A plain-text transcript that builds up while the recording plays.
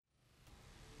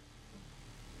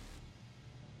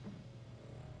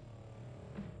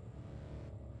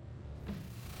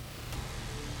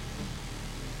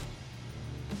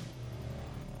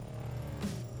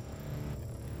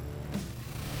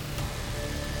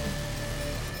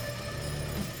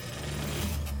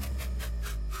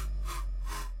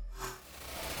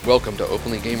Welcome to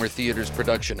Openly Gamer Theater's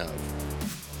production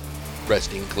of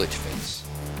Resting Glitchface,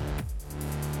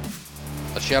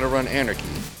 a Shadowrun Anarchy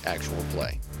actual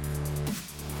play.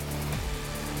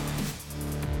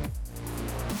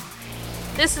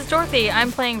 This is Dorothy.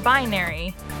 I'm playing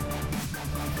Binary.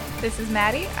 This is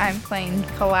Maddie. I'm playing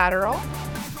Collateral.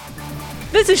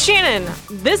 This is Shannon.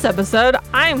 This episode,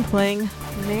 I'm playing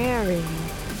Mary.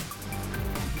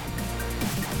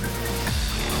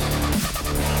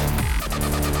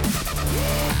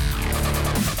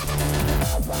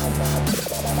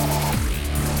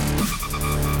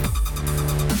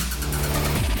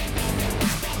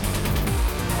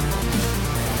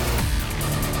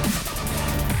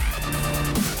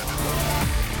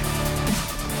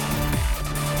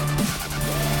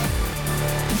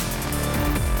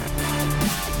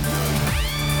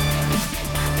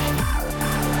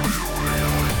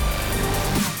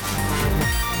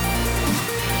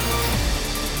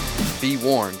 Be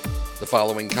warned, the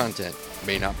following content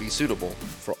may not be suitable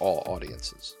for all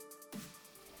audiences.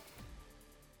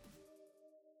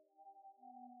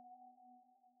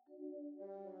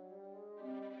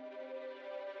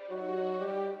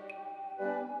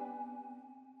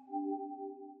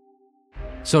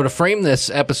 So to frame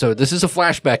this episode, this is a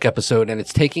flashback episode, and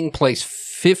it's taking place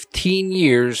 15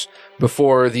 years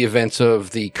before the events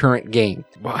of the current game.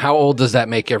 How old does that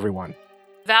make everyone?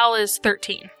 Val is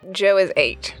 13. Joe is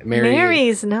 8.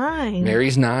 Mary's 9.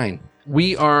 Mary's 9.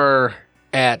 We are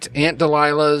at Aunt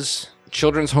Delilah's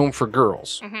Children's Home for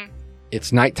Girls. Mm-hmm.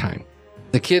 It's nighttime.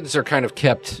 The kids are kind of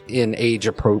kept in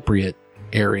age-appropriate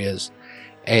areas.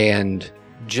 And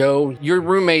Joe, your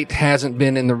roommate hasn't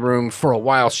been in the room for a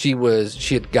while. She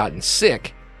had gotten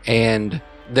sick, and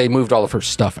they moved all of her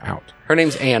stuff out. Her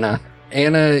name's Anna.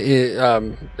 Anna is,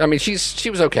 she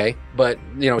was okay, but,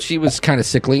 she was kind of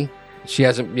sickly. She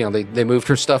hasn't, they moved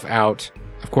her stuff out.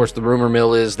 Of course, the rumor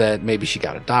mill is that maybe she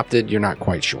got adopted. You're not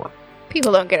quite sure.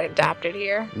 People don't get adopted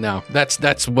here. No,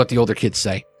 that's what the older kids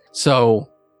say. So,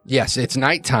 yes, it's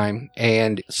nighttime,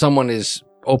 and someone is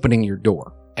opening your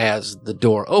door. As the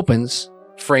door opens,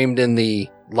 framed in the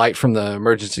light from the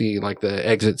emergency, like the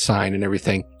exit sign and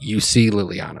everything, you see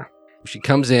Liliana. She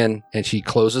comes in, and she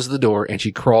closes the door, and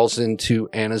she crawls into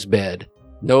Anna's bed.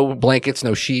 No blankets,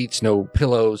 no sheets, no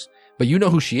pillows. But you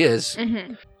know who she is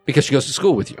because she goes to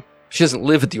school with you. She doesn't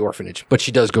live at the orphanage, but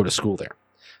she does go to school there.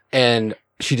 And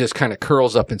she just kind of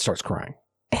curls up and starts crying.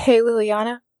 Hey,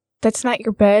 Liliana, that's not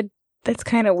your bed. That's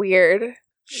kind of weird.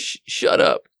 Shut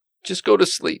up. Just go to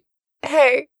sleep.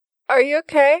 Hey, are you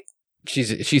okay?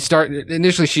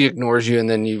 Initially she ignores you, and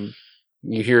then you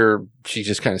hear she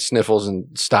just kind of sniffles and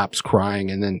stops crying.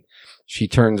 And then she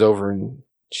turns over and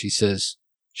she says,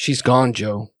 "She's gone,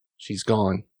 Joe. She's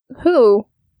gone." Who?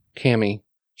 Cammy,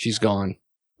 she's gone.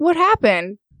 What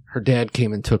happened? Her dad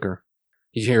came and took her.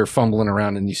 You hear her fumbling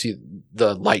around, and you see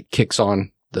the light kicks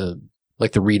on, the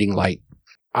reading light.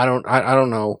 I don't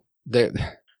know.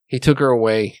 He took her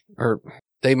away, or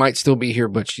they might still be here,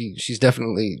 but she's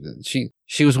definitely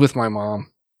she was with my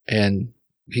mom, and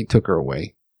he took her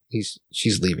away.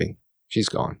 She's leaving. She's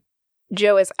gone.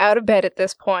 Joe is out of bed at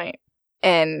this point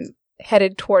and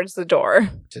headed towards the door.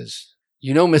 Says,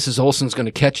 Mrs. Olson's going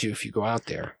to catch you if you go out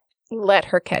there. Let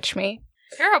her catch me.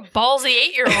 You're a ballsy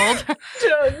 8-year-old.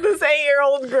 This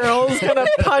 8-year-old girl is going to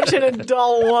punch an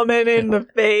adult woman in the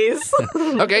face.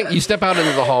 Okay, you step out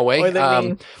into the hallway.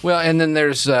 And then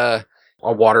there's a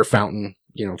water fountain,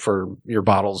 for your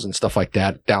bottles and stuff like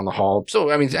that down the hall. So,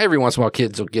 every once in a while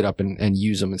kids will get up and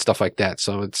use them and stuff like that.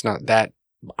 So it's not that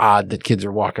odd that kids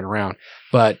are walking around.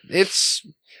 But it's,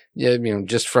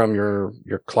 just from your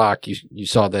clock, you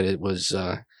saw that it was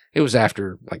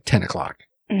after like 10 o'clock.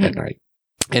 At night.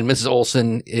 And Mrs.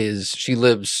 Olson she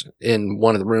lives in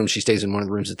one of the rooms. She stays in one of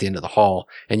the rooms at the end of the hall,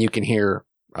 and you can hear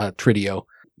Tridio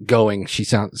going. She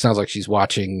sounds like she's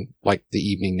watching like the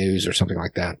evening news or something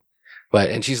like that.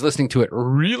 And she's listening to it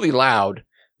really loud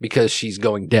because she's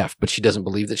going deaf, but she doesn't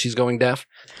believe that she's going deaf.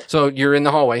 So you're in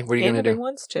the hallway. What are you going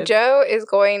to do? Joe is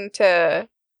going to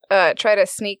try to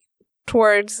sneak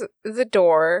towards the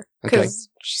door because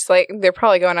she's like, they're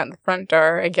probably going out the front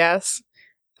door, I guess.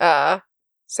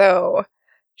 So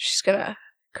she's gonna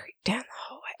creep down the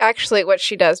hallway. Actually, what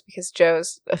she does, because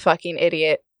Joe's a fucking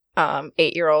idiot,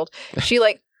 8-year-old, she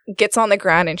gets on the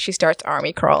ground and she starts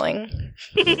army crawling.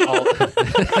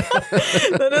 That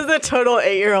is a total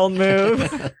 8-year-old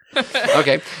move.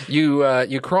 Okay,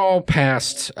 you crawl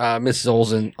past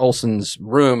Mrs. Olson's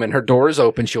room, and her door is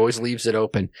open. She always leaves it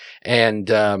open,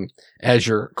 and as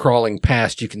you're crawling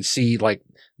past, you can see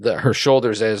her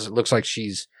shoulders, as it looks like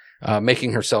she's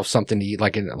making herself something to eat,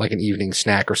 like an evening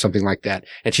snack or something like that.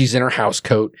 And she's in her house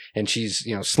coat and she's,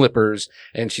 slippers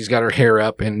and she's got her hair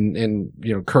up and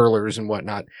curlers and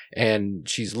whatnot. And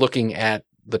she's looking at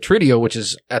the Tridio, which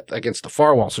is against the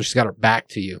far wall. So she's got her back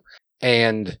to you.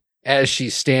 And as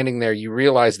she's standing there, you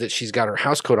realize that she's got her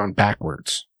house coat on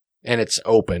backwards and it's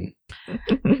open.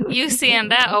 You seeing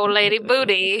that old lady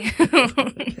booty.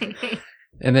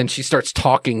 And then she starts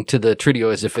talking to the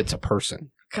Tridio as if it's a person.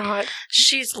 God.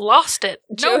 She's lost it.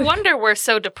 No wonder we're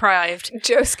so deprived.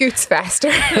 Joe scoots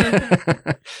faster.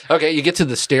 Okay, you get to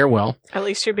the stairwell. At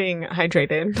least you're being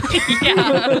hydrated.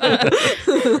 Yeah.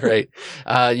 Right.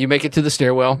 You make it to the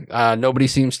stairwell. Nobody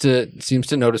seems to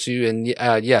notice you. And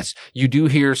yes, you do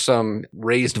hear some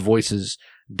raised voices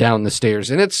down the stairs.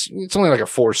 And it's only like a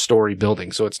 4-story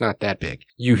building, so it's not that big.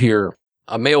 You hear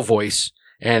a male voice,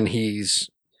 and he's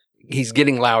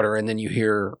getting louder, and then you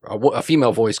hear a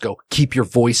female voice go, "Keep your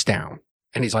voice down."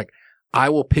 And he's like, "I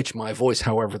will pitch my voice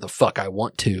however the fuck I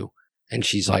want to." And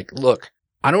she's like, "Look,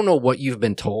 I don't know what you've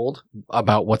been told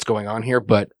about what's going on here,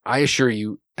 but I assure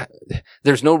you,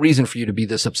 there's no reason for you to be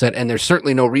this upset, and there's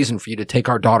certainly no reason for you to take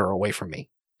our daughter away from me."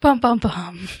 Bum, bum,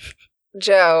 bum.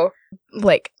 Joe,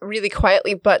 really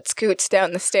quietly butt scoots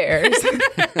down the stairs.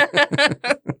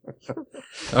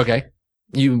 Okay.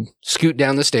 You scoot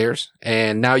down the stairs,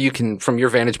 and now you can, from your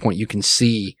vantage point, you can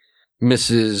see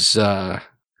Mrs.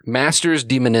 Masters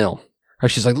de Manil.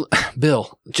 She's like,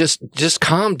 "Bill, just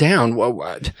calm down.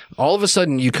 All of a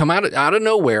sudden, you come out of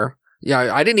nowhere.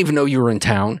 Yeah, I didn't even know you were in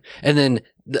town. And then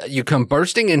you come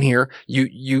bursting in here.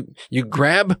 You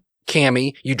grab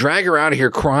Cammie. You drag her out of here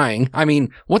crying. I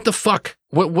mean, what the fuck?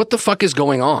 What the fuck is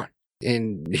going on?"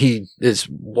 And he is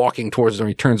walking towards her.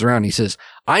 He turns around and he says,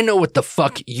 "I know what the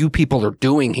fuck you people are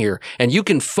doing here. And you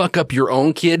can fuck up your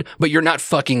own kid, but you're not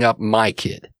fucking up my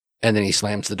kid." And then he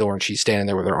slams the door and she's standing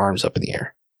there with her arms up in the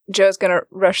air. Joe's gonna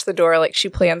rush the door like she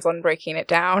plans on breaking it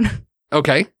down.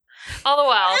 Okay. All the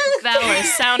while, Val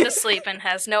is sound asleep and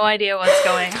has no idea what's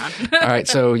going on. All right.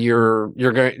 So you're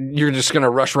just going to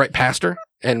rush right past her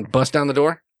and bust down the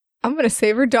door? I'm gonna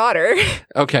save her daughter.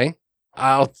 Okay.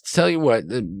 I'll tell you what,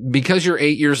 because you're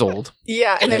 8 years old.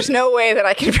 Yeah, and there's no way that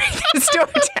I can break this door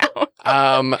down.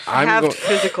 I'm half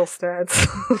physical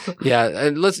stats. Yeah,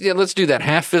 let's do that.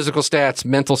 Half physical stats,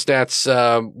 mental stats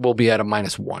will be at a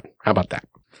 -1. How about that?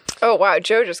 Oh wow,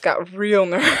 Joe just got real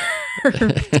nervous.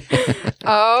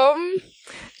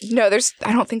 No,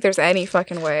 I don't think there's any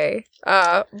fucking way.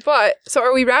 But so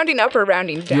are we rounding up or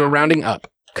rounding down? You're rounding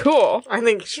up. Cool. I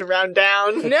think you should round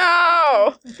down.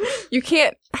 No! You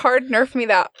can't hard nerf me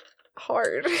that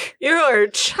hard. You're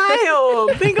a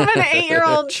child. Think of an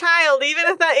 8-year-old child. Even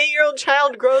if that 8-year-old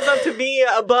child grows up to be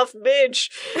a buff bitch,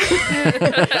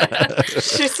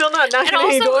 she's still not knocking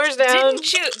any doors down.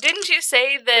 Didn't you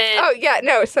say that? Oh yeah,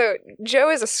 no. So Joe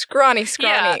is a scrawny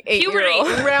 8-year-old.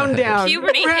 Round down.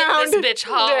 Puberty hit this bitch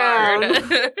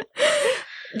hard.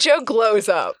 Joe glows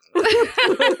up.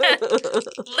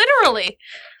 Literally.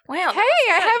 Wow.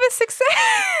 Hey, I have a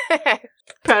success.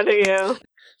 Proud of you.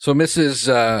 So Mrs.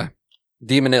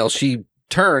 de Manil, she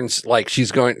turns like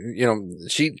she's going,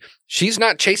 she's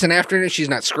not chasing after it. She's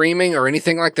not screaming or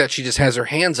anything like that. She just has her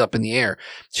hands up in the air.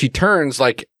 She turns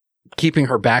like keeping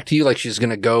her back to you, like she's going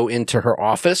to go into her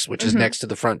office, which is next to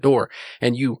the front door.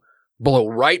 And you blow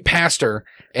right past her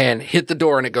and hit the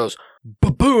door and it goes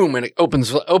boom, and it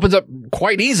opens up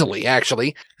quite easily,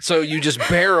 actually. So you just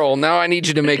barrel. Now I need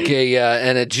you to make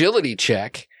an agility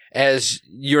check as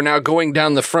you're now going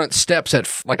down the front steps at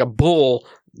like a bull,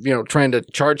 trying to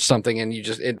charge something, and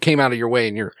it came out of your way,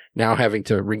 and you're now having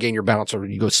to regain your balance, or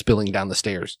you go spilling down the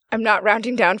stairs. I'm not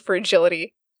rounding down for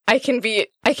agility. I can be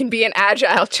an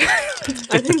agile child.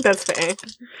 I think that's fair.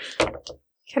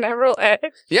 Can I roll edge?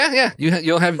 Yeah.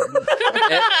 You'll have.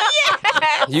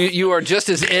 You are just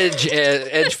as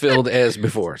edge filled as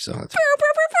before. So that's 3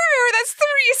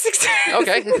 successes.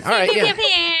 Okay. All right. Yeah.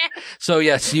 So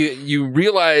yes, you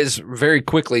realize very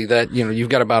quickly that you've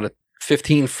got about a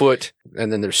 15-foot,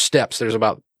 and then there's steps. There's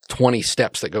about 20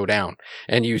 steps that go down,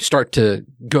 and you start to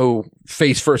go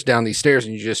face first down these stairs,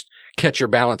 and you just catch your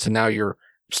balance, and now you're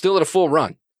still at a full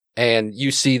run, and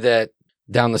you see that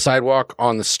down the sidewalk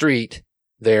on the street.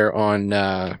 There on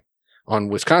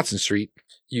Wisconsin Street,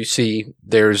 you see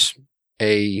there's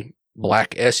a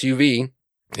black SUV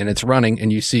and it's running,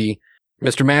 and you see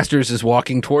Mr. Masters is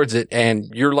walking towards it, and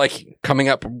you're like coming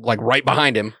up like right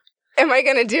behind him. Am I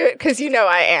going to do it? Because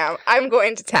I am. I'm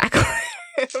going to tackle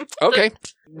him. Okay.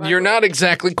 You're not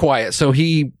exactly quiet. So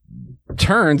he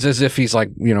turns as if he's like,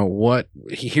 what?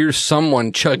 He hears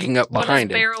someone chugging up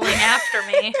behind him. Barreling after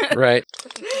me. Right.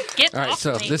 Get All right, off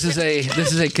so me. this is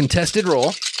a contested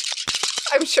roll.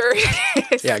 I'm I'm sure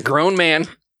it is. Yeah, grown man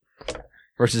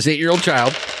versus 8-year-old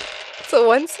child. So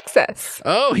one success.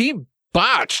 Oh, he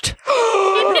botched.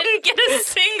 You didn't get a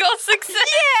single success.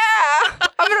 Yeah!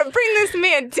 I'm gonna bring this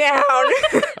man down.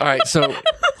 All right, so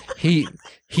he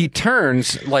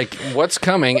turns like what's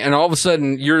coming, and all of a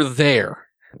sudden you're there.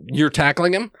 You're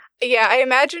tackling him? Yeah, I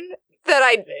imagine that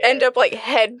I'd end up like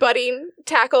headbutting,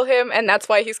 tackle him, and that's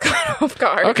why he's caught off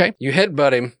guard. Okay. You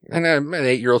headbutt him, and an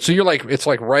 8-year-old. So you're like, it's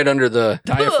like right under the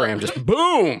diaphragm, just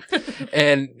boom.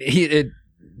 And it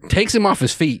takes him off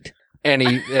his feet. And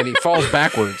he falls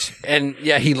backwards, and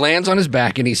yeah, he lands on his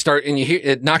back, and you hear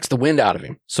it knocks the wind out of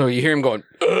him. So you hear him going.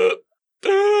 I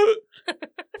don't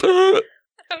know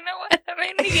why that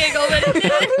made me giggle, but it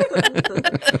did.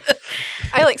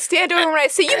 I like stand over him and I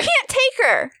say, "You can't take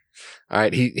her." All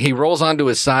right, he rolls onto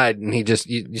his side, and he just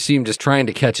you see him just trying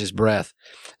to catch his breath,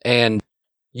 and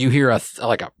you hear a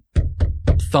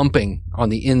thumping on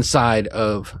the inside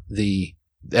of the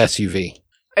SUV.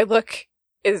 I look.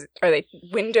 Are they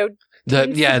windowed?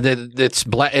 It's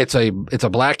black. It's a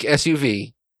black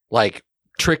SUV, like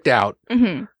tricked out,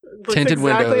 Mm-hmm. Looks tinted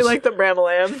exactly windows. like the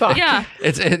Bramalam. Yeah.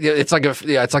 It's like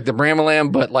the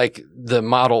Bramalam, but like the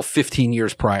model 15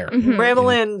 years prior. Mm-hmm.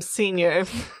 Bramalam Senior,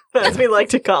 as we like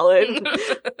to call it.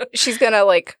 She's gonna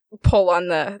like pull on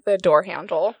the door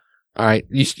handle. All right,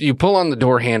 you pull on the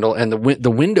door handle, and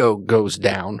the window goes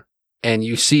down, and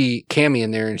you see Cammy in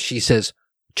there, and she says,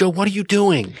 "Joe, what are you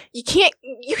doing? You can't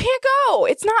go.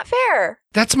 It's not fair.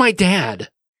 That's my dad.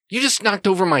 You just knocked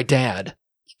over my dad.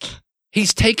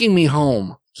 He's taking me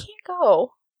home." You can't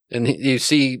go. And you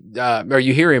see, or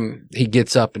you hear him, he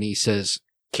gets up and he says,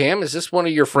 "Cam, is this one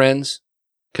of your friends?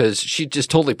 Because she just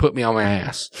totally put me on my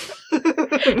ass."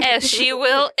 As she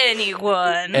will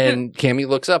anyone. And Cammy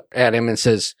looks up at him and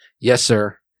says, "Yes,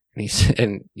 sir."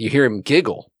 And you hear him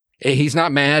giggle. He's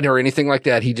not mad or anything like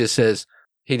that. He just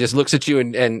looks at you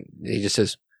and he just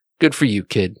says, "Good for you,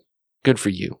 kid. Good for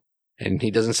you." And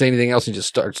he doesn't say anything else. He just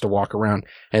starts to walk around.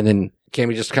 And then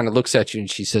Cammy just kind of looks at you and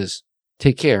she says,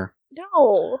 "Take care."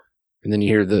 No. And then you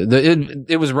hear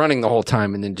it was running the whole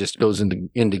time and then just goes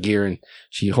into gear, and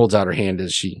she holds out her hand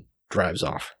as she drives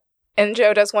off. And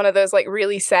Joe does one of those like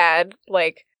really sad,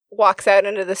 like walks out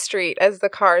into the street as the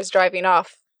car is driving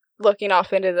off, looking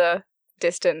off into the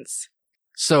distance.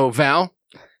 So Val,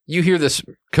 you hear this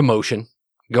commotion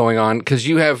going on because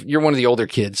you're one of the older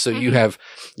kids. So you have,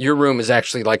 your room is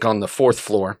actually like on the 4th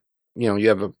floor. You know, you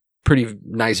have a pretty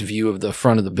nice view of the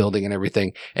front of the building and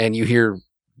everything. And you hear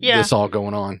this all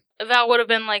going on. Val would have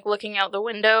been like looking out the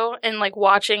window and like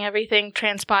watching everything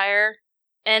transpire.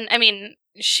 And I mean,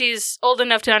 she's old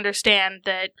enough to understand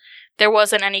that there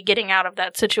wasn't any getting out of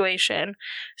that situation.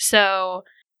 So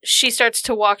she starts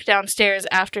to walk downstairs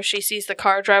after she sees the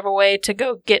car drive away to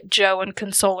go get Joe and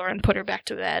console her and put her back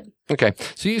to bed. Okay.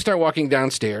 So you start walking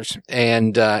downstairs,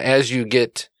 and as you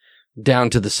get down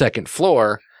to the 2nd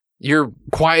floor, you're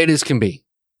quiet as can be.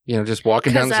 You know, just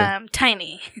walking down the Because I'm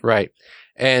tiny. Right.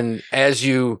 And as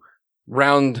you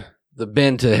round the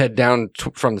bend to head down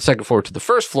from the 2nd floor to the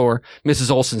 1st floor,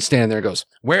 Mrs. Olson's standing there and goes,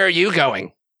 "Where are you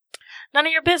going?" None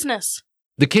of your business.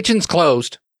 "The kitchen's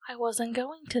closed." I wasn't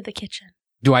going to the kitchen.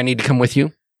 "Do I need to come with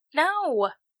you?" No.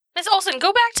 Miss Olson,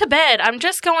 go back to bed. I'm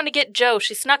just going to get Joe.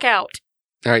 She snuck out.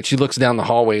 All right. She looks down the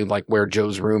hallway like where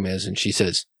Joe's room is, and she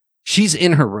says, "She's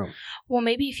in her room." Well,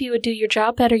 maybe if you would do your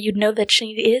job better, you'd know that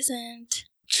she isn't.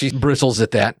 She bristles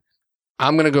at that.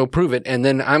 "I'm going to go prove it, and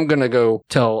then I'm going to go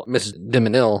tell Mrs.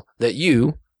 DeMenil that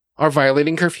you are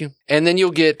violating curfew. And then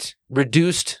you'll get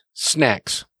reduced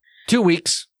snacks. 2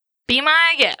 weeks." Be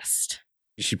my guest.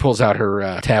 She pulls out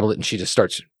her tablet and she just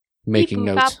starts making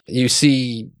Beep, boop, notes. bop. You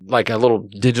see like a little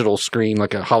digital screen,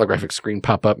 like a holographic screen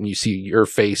pop up, and you see your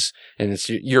face and it's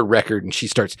your record, and she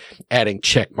starts adding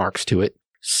check marks to it.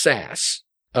 "Sass.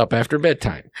 Up after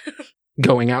bedtime.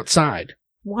 Going outside.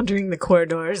 Wandering the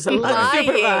corridors. Lying.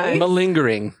 Unsupervised.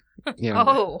 Malingering." You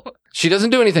know. Oh. She doesn't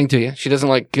do anything to you. She doesn't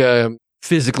like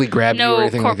physically grab you or No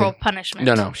anything like corporal that. punishment.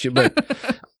 No.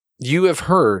 But you have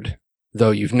heard,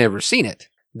 though you've never seen it,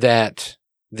 that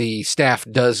the staff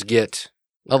does get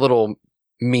a little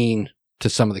mean to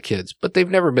some of the kids, but they've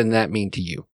never been that mean to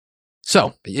you.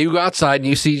 So you go outside and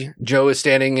you see Joe is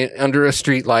standing under a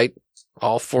street light,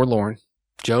 all forlorn.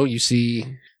 Joe, you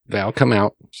see Val come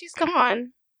out. She's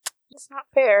gone. It's not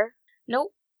fair.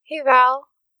 Nope. Hey, Val.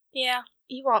 Yeah.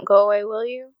 You won't go away, will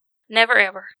you? Never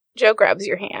ever. Joe grabs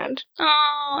your hand.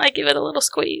 Oh, I give it a little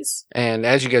squeeze. And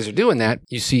as you guys are doing that,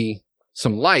 you see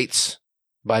some lights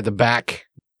by the back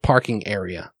parking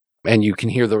area, and you can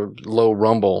hear the low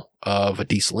rumble of a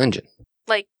diesel engine.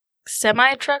 Like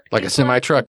semi-truck? Like a semi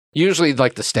truck. Usually,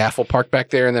 like, the staff will park back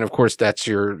there, and then, of course, that's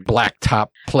your blacktop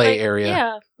play area.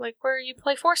 Yeah, like where you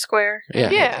play Foursquare.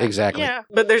 Yeah, exactly. Yeah.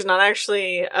 But there's not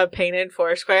actually a painted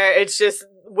Foursquare. It's just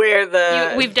where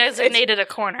the... We've designated a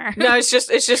corner. No, it's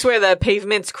just where the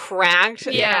pavement's cracked.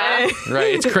 Yeah.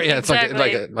 Right, it's it's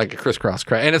Exactly. like a crisscross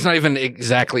crack, and it's not even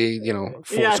exactly full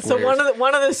Yeah, squares. so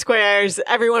one of the squares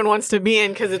everyone wants to be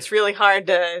in because it's really hard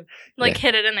to... Like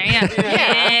hit it in there. Yeah.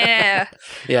 Yeah.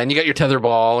 Yeah, and you got your tether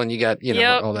ball, and you got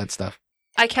Yep. all that stuff.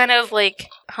 I kind of like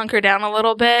hunker down a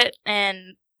little bit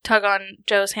and tug on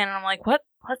Joe's hand, and I'm like,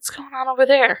 what's going on over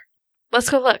there? Let's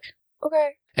go look.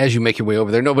 Okay. As you make your way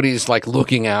over there, nobody's like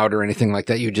looking out or anything like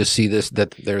that. You just see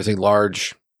that there's a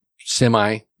large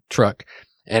semi truck,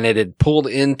 and it had pulled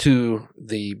into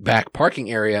the back parking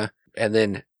area and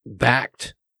then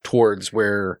backed towards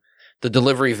where the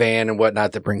delivery van and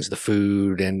whatnot that brings the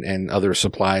food and other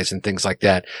supplies and things like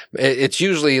that. It's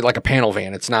usually like a panel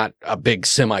van. It's not a big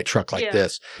semi truck like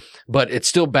this, but it's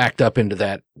still backed up into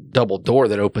that double door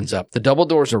that opens up. The double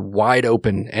doors are wide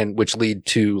open, and which lead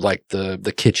to like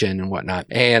the kitchen and whatnot.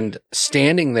 And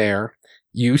standing there,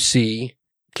 you see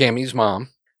Cammie's mom,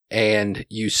 and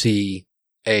you see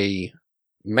a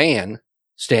man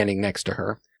standing next to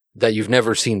her that you've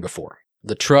never seen before.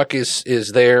 The truck is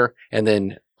there, and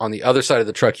then on the other side of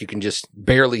the truck, you can just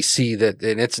barely see that,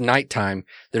 and it's nighttime.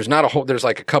 There's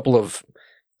like a couple of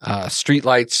street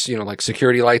lights, like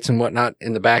security lights and whatnot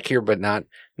in the back here, but not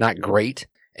great.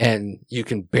 And you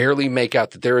can barely make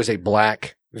out that there is a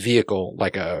black vehicle,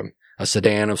 like a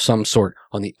sedan of some sort,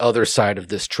 on the other side of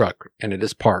this truck, and it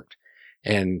is parked.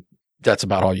 And that's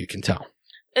about all you can tell.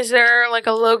 Is there like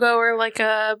a logo or like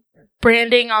a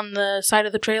branding on the side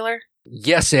of the trailer?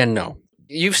 Yes and no.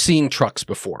 You've seen trucks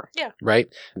before. Yeah.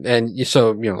 Right? And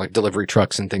like delivery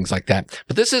trucks and things like that.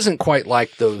 But this isn't quite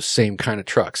like those same kind of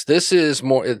trucks. This is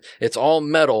more, it's all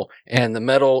metal, and the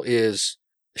metal is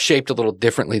shaped a little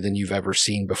differently than you've ever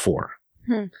seen before.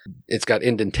 It's got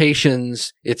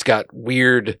indentations. It's got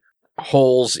weird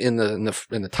holes in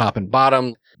the top and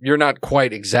bottom. You're not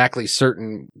quite exactly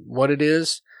certain what it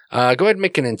is. Go ahead and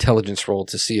make an intelligence roll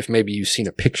to see if maybe you've seen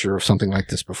a picture of something like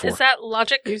this before. Is that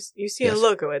Logic? You see a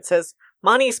logo. It says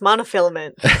Money's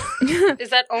Monofilament. Is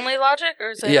that only Logic,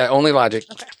 or is it? Yeah, only Logic.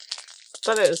 Okay.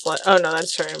 Thought it was oh no,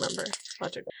 that's true. I remember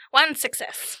Logic. 1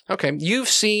 success. Okay, you've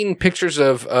seen pictures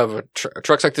of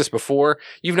trucks like this before.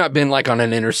 You've not been like on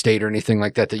an interstate or anything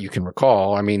like that you can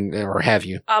recall. I mean, or have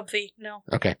you? Obvi, no.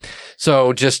 Okay,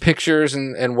 so just pictures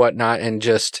and whatnot, and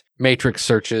just matrix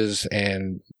searches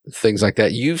and things like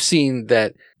that. You've seen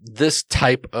that this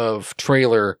type of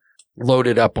trailer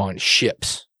loaded up on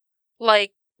ships,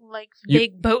 Like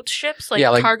big boat ships, like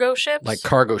cargo ships, like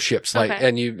cargo ships, Okay.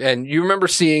 and you remember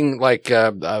seeing like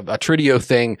a Tridio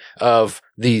thing of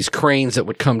these cranes that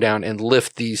would come down and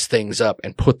lift these things up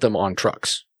and put them on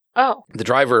trucks. Oh, The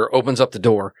driver opens up the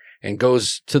door and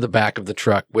goes to the back of the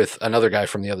truck with another guy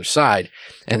from the other side,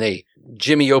 and they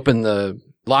jimmy open the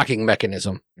locking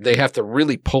mechanism. They have to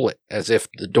really pull it as if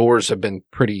the doors have been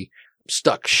pretty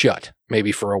stuck shut,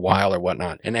 maybe for a while or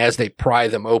whatnot. And as they pry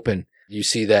them open, you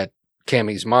see that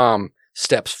Cammie's mom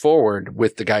steps forward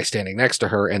with the guy standing next to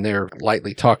her, and they're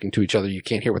lightly talking to each other. You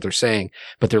can't hear what they're saying,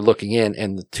 but they're looking in,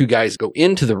 and the two guys go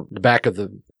into the back of the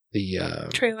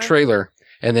trailer,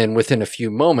 and then within a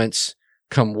few moments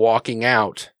come walking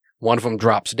out. One of them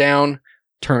drops down,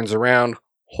 turns around,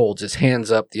 holds his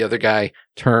hands up. The other guy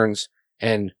turns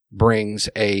and brings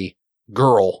a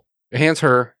girl, hands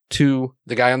her to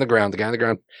the guy on the ground. The guy on the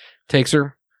ground takes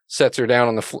her, sets her down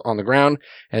on the ground,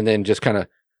 and then just kind of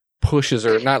pushes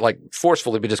her, not like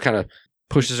forcefully, but just kind of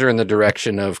pushes her in the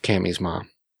direction of Cammie's mom.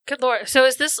 good lord. So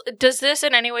does this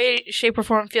in any way, shape, or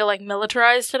form feel like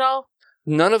militarized at all?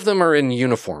 None of them are in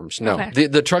uniforms. No, Okay.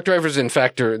 the truck drivers, in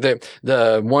fact, are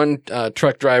the one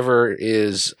truck driver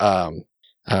is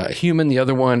human. The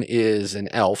other one is an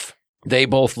elf. They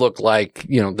both look like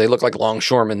they look like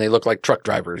longshoremen. They look like truck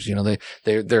drivers.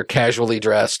 They're casually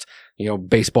dressed.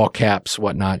 Baseball caps,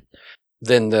 whatnot.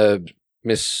 Then the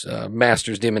Miss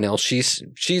Masters Demonel,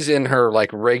 she's in her like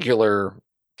regular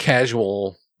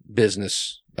casual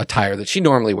business attire that she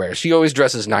normally wears. She always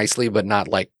dresses nicely, but not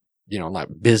like,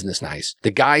 not business nice.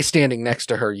 The guy standing next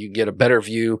to her, you get a better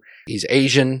view. He's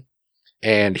Asian,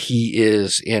 and he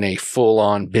is in a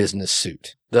full-on business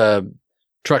suit. The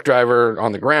truck driver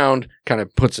on the ground kind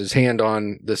of puts his hand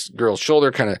on this girl's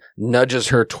shoulder, kind of nudges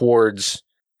her towards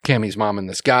Cammie's mom and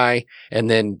this guy, and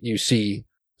then you see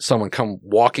someone come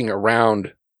walking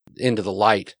around into the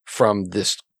light from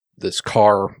this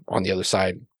car on the other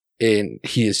side, and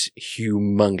he is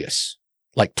humongous,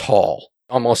 like tall,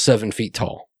 almost 7 feet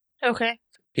tall. Okay.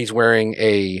 He's wearing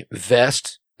a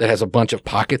vest that has a bunch of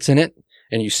pockets in it.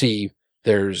 And you see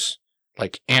there's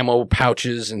like ammo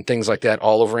pouches and things like that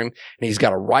all over him. And he's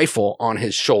got a rifle on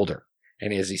his shoulder.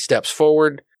 And as he steps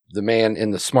forward, the man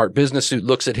in the smart business suit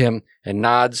looks at him and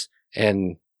nods.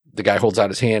 And the guy holds out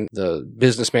his hand. The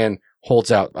businessman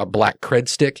holds out a black cred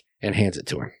stick and hands it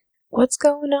to him. What's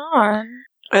going on?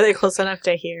 Are they close enough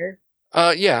to hear?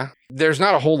 Yeah. There's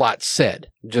not a whole lot said.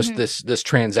 Just this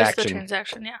transaction. Just the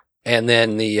transaction, yeah. And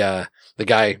then the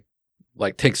guy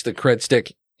like takes the cred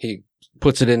stick. He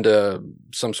puts it into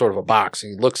some sort of a box.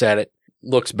 And he looks at it,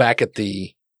 looks back at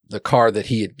the car that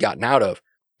he had gotten out of,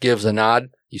 gives a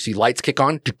nod. You see lights kick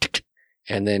on.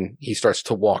 And then he starts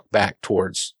to walk back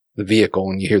towards the vehicle,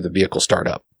 and you hear the vehicle start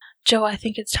up. Joe, I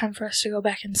think it's time for us to go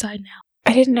back inside now.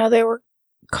 I didn't know there were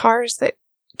cars that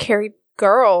carried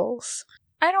girls.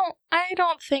 I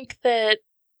don't think that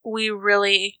we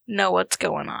really know what's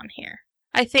going on here.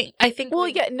 I think Well,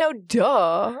 yeah, no,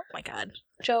 duh. Oh my god.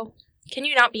 Joe, can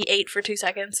you not be 8 for 2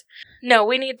 seconds? No,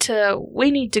 we need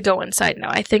to go inside now.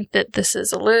 I think that this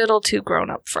is a little too grown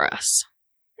up for us.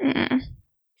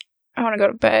 I want to go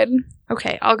to bed.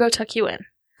 Okay, I'll go tuck you in.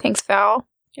 Thanks, Val.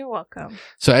 You're welcome.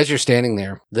 So as you're standing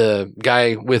there, the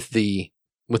guy with the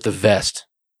vest,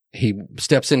 he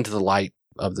steps into the light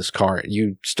of this car.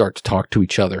 You start to talk to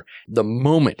each other. The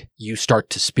moment you start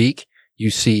to speak, you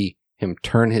see him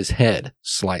turn his head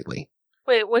slightly.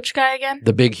 Wait, which guy again?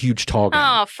 The big, huge, tall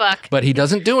guy. Oh, fuck. But he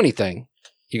doesn't do anything.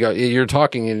 You're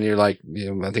talking and you're like,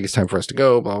 I think it's time for us to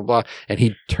go, blah, blah, blah. And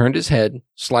he turned his head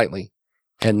slightly,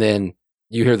 and then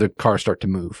you hear the car start to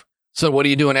move. So what are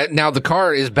you doing? Now the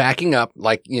car is backing up,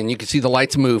 and you can see the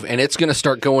lights move, and it's going to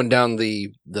start going down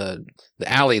the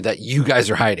alley that you guys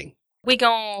are hiding. We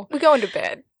go into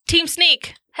bed. Team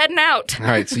sneak, heading out. All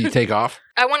right, so you take off.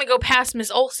 I want to go past Miss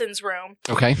Olsen's room.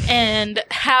 Okay. And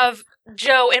have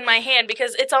Joe in my hand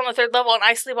because it's on the 3rd level and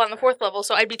I sleep on the 4th level,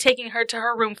 so I'd be taking her to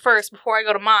her room first before I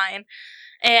go to mine.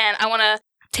 And I want to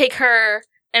take her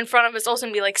in front of Miss Olsen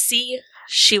and be like, see,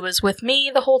 she was with me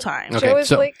the whole time. Okay, Joe was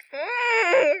so- like, you're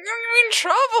going to be in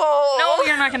trouble. No,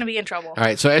 you're not going to be in trouble. All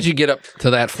right, so as you get up to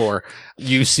that floor,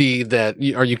 you see that,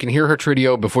 or you can hear her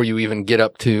Tridio before you even get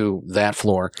up to that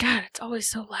floor. God, it's always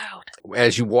so loud.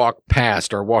 As you walk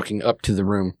past or walking up to the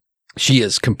room, she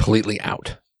is completely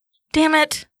out. Damn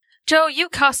it. Joe, you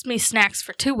cost me snacks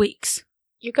for 2 weeks.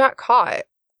 You got caught.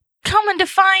 Coming to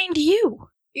find you.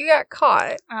 You got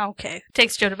caught. Oh, okay.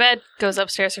 Takes Joe to bed, goes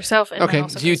upstairs herself. And Okay, then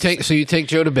also so you goes take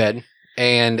Joe to bed,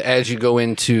 and as you go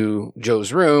into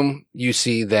Joe's room, you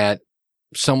see that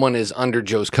someone is under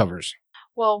Joe's covers.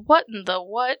 Well, what in the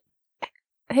what?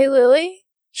 Hey, Lily?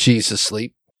 She's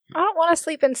asleep. I don't want to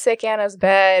sleep in sick Anna's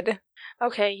bed.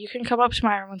 Okay, you can come up to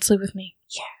my room and sleep with me.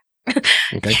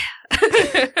 Okay.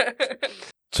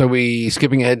 So we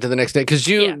skipping ahead to the next day because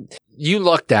you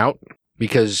lucked out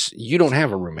because you don't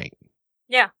have a roommate.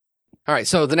 Yeah. All right.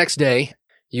 So the next day,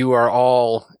 you are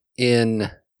all in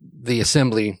the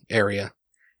assembly area,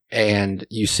 and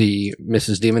you see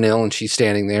Mrs. DeMonil, and she's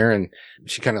standing there, and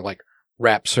she kind of like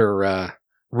wraps her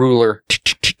ruler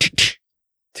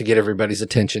to get everybody's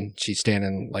attention. She's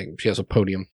standing like she has a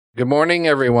podium. Good morning,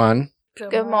 everyone.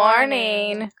 Good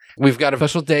morning. We've got a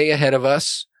special day ahead of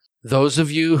us. Those of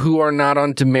you who are not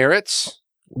on demerits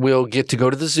will get to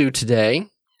go to the zoo today.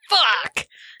 Fuck!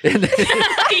 And then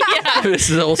Yeah.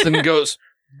 Mrs. Olsen goes,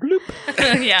 bloop.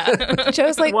 Yeah.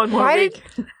 Joe's like, One more why week.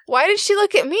 did she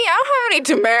look at me? I don't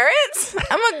have any demerits.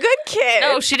 I'm a good kid.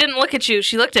 No, she didn't look at you.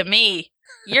 She looked at me.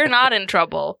 You're not in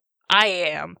trouble. I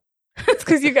am. It's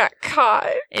because you got caught.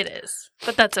 It is.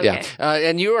 But that's okay. Yeah.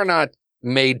 And you are not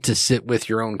made to sit with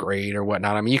your own grade or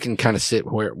whatnot. I mean, you can kind of sit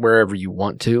wherever you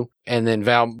want to. And then,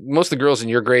 Val, most of the girls in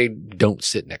your grade don't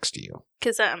sit next to you.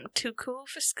 Because I'm too cool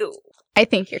for school. I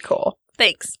think you're cool.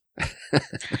 Thanks.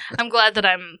 I'm glad that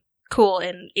I'm cool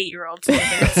in 8-year-old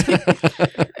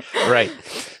standards. Right.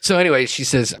 So anyway, she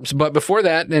says, but before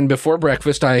that and before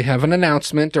breakfast, I have an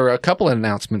announcement or a couple of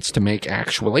announcements to make,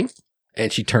 actually.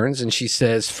 And she turns and she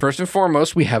says, first and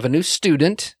foremost, we have a new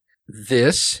student.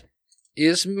 This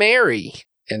is Mary.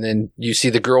 And then you see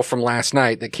the girl from last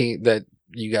night that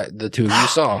you got, the two of you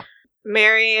saw.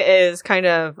 Mary is kind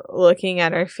of looking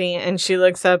at her feet, and she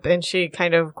looks up and she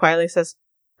kind of quietly says,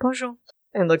 bonjour,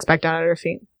 and looks back down at her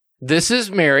feet. This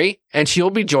is Mary, and she'll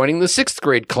be joining the 6th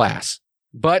grade class.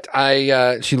 But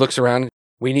she looks around.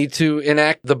 We need to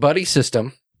enact the buddy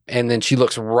system. And then she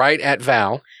looks right at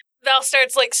Val. Val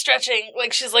starts like stretching,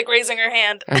 like she's like raising her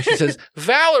hand. And she says,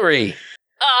 Valerie,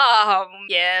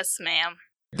 Yes, ma'am.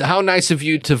 how nice of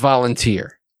you to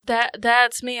volunteer.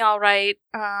 That's me, all right.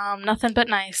 Nothing but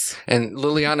nice. And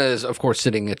Liliana is, of course,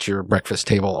 sitting at your breakfast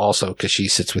table also because she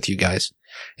sits with you guys.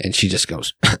 And she just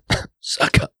goes,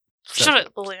 suck up. Shut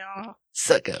it, Liliana.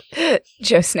 Suck up.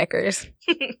 Joe snickers.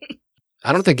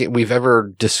 I don't think we've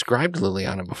ever described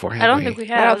Liliana before, have we? I don't think we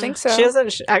have. I don't think so. She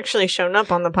hasn't actually shown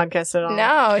up on the podcast at all.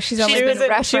 No, she's only been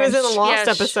referenced. She was in the Lost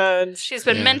Yeah, episodes. She's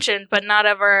been mentioned, but not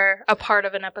ever a part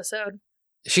of an episode.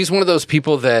 She's one of those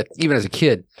people that, even as a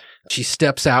kid, she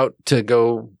steps out to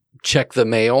go check the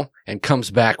mail and comes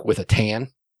back with a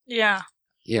tan. Yeah.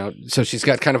 So she's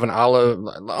got kind of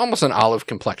almost an olive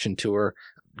complexion to her.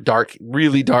 Dark,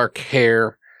 really dark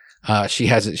hair.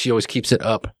 She always keeps it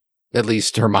up. At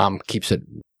least her mom keeps it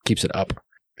up.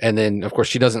 And then, of course,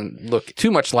 she doesn't look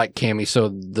too much like Cammy. So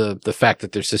the fact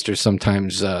that they're sisters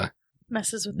sometimes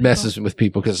messes with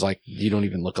people because like you don't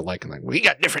even look alike and like we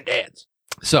got different dads.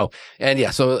 So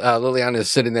Liliana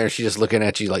is sitting there. She's just looking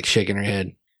at you like shaking her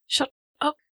head. Shut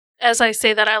up. As I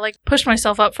say that, I like push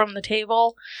myself up from the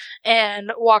table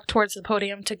and walk towards the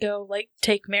podium to go like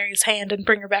take Mary's hand and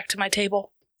bring her back to my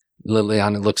table.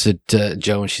 Liliana looks at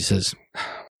Joe and she says,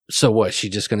 so what? She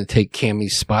just going to take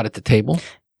Cammy's spot at the table?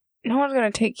 No one's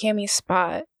going to take Cammy's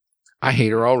spot. I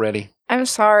hate her already. I'm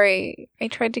sorry. I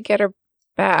tried to get her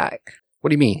back. What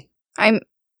do you mean? I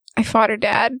fought her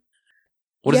dad.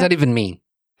 What does that even mean?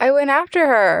 I went after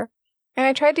her, and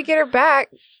I tried to get her back,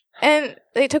 and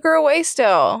they took her away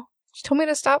still. She told me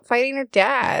to stop fighting her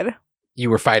dad. You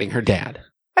were fighting her dad?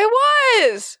 I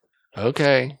was!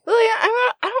 Okay. Lily, I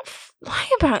don't lie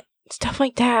about stuff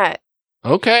like that.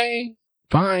 Okay.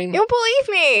 Fine. You don't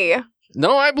believe me.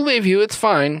 No, I believe you. It's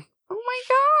fine. Oh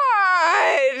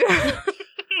my god.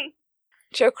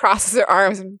 Joe crosses her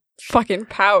arms and fucking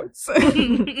pouts.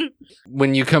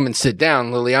 When you come and sit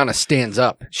down, Liliana stands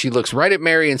up. She looks right at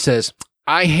Mary and says,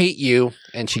 I hate you.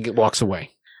 And she walks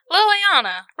away.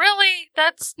 Liliana, really?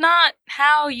 That's not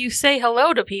how you say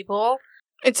hello to people.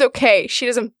 It's okay. She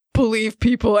doesn't believe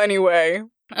people anyway.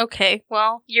 Okay,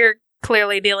 well, you're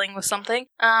clearly dealing with something.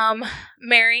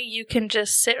 Mary, you can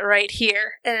just sit right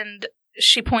here. And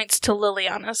she points to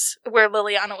Liliana's, where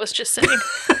Liliana was just sitting.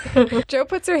 Joe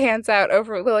puts her hands out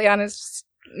over Liliana's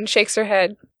and shakes her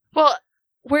head. Well,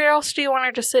 where else do you want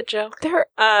her to sit, Joe?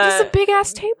 This is a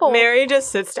big-ass table. Mary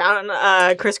just sits down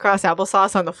crisscross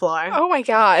applesauce on the floor. Oh my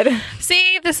god.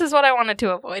 See, this is what I wanted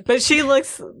to avoid. But she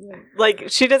looks like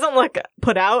she doesn't look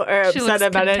put out or upset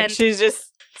about it. She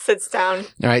just sits down.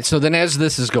 All right, so then as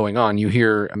this is going on, you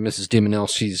hear Mrs. DeMonil,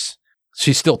 she's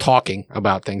still talking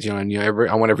about things, and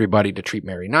I want everybody to treat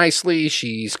Mary nicely.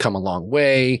 She's come a long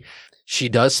way. She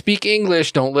does speak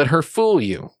English. Don't let her fool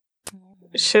you.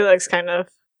 She looks kind of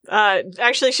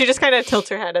actually she just kind of tilts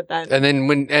her head at that. And then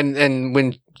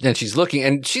when she's looking,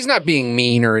 and she's not being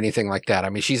mean or anything like that. I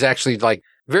mean, she's actually like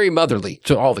very motherly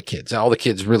to all the kids. All the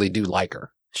kids really do like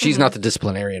her. She's not the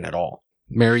disciplinarian at all.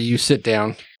 Mary, you sit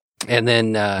down, and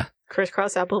then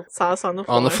crisscross applesauce on the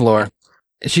floor. On the floor.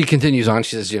 She continues on.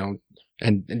 She says,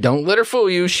 and don't let her fool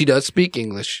you. She does speak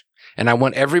English. And I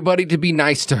want everybody to be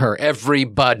nice to her.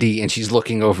 Everybody. And she's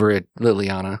looking over at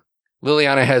Liliana.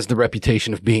 Liliana has the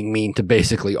reputation of being mean to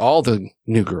basically all the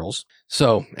new girls.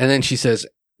 So, and then she says,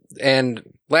 and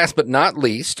last but not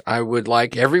least, I would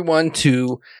like everyone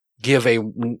to give a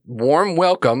warm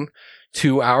welcome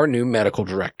to our new medical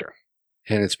director.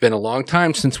 And it's been a long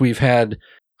time since we've had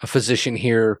a physician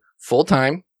here full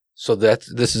time. So this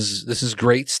is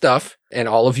great stuff. And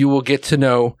all of you will get to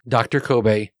know Dr.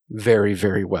 Kobe very,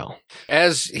 very well.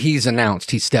 As he's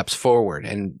announced, he steps forward,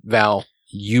 and Val,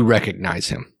 you recognize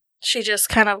him. She just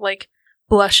kind of like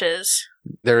blushes.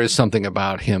 There is something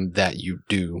about him that you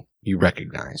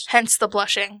recognize. Hence the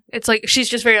blushing. It's like she's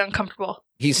just very uncomfortable.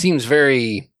 He seems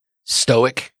very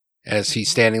stoic as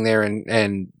he's standing there,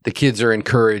 and the kids are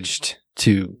encouraged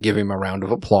to give him a round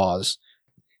of applause.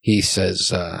 He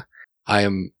says, I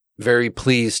am very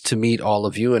pleased to meet all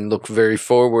of you and look very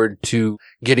forward to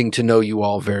getting to know you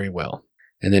all very well.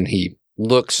 And then he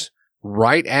looks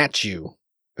right at you,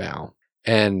 Val,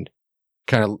 and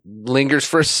kind of lingers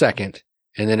for a second,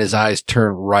 and then his eyes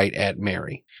turn right at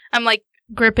Mary. I'm like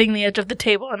gripping the edge of the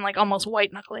table and like almost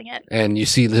white knuckling it. And you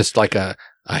see just like a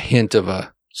hint of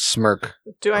a smirk.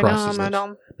 Do I know him at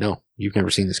all? No, you've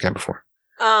never seen this guy before.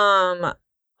 I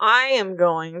am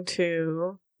going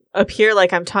to appear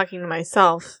like I'm talking to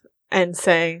myself and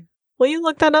say, will you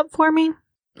look that up for me?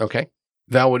 Okay.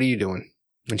 Val, what are you doing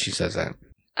when she says that?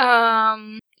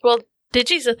 Well,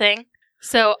 Digi's a thing,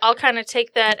 so I'll kind of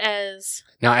take that as...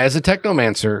 Now, as a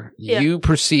technomancer, you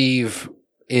perceive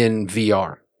in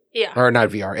VR. Yeah. Or not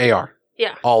VR, AR.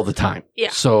 Yeah. All the time.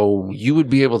 Yeah. So you would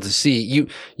be able to see,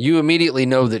 you immediately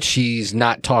know that she's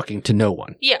not talking to no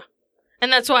one. Yeah.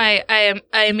 And that's why I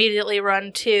immediately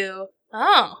run to,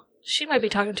 she might be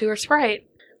talking to her sprite.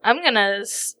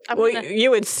 You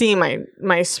would see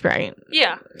my sprite.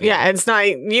 Yeah. Yeah, it's not,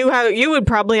 you would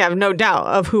probably have no doubt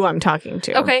of who I'm talking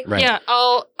to. Okay. Right. Yeah.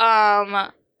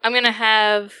 I'm going to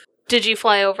have Digi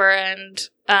fly over and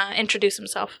introduce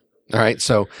himself. All right.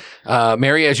 So,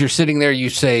 Mary, as you're sitting there, you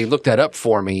say, look that up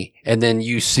for me. And then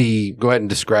you see, go ahead and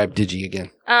describe Digi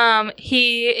again.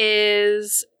 He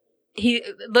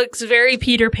looks very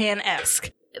Peter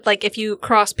Pan-esque. Like if you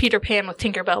cross Peter Pan with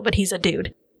Tinkerbell, but he's a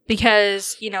dude.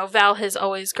 Because, Val has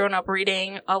always grown up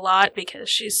reading a lot because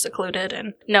she's secluded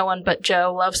and no one but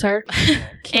Joe loves her.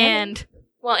 And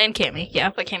Cammy.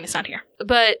 Yeah, but Cammy's not here.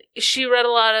 But she read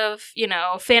a lot of,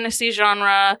 fantasy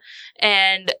genre.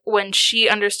 And when she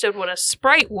understood what a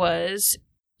sprite was,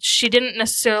 she didn't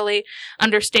necessarily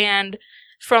understand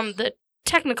from the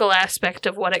technical aspect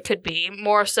of what it could be.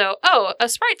 More so, a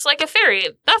sprite's like a fairy.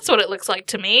 That's what it looks like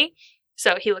to me.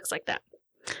 So he looks like that.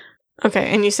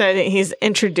 Okay, and you said he's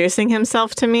introducing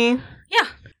himself to me? Yeah.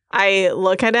 I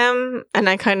look at him, and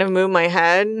I kind of move my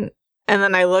head, and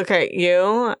then I look at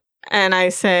you, and I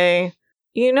say,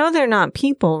 they're not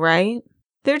people, right?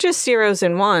 They're just zeros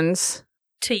and ones.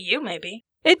 To you, maybe.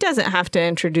 It doesn't have to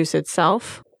introduce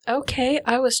itself. Okay,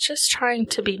 I was just trying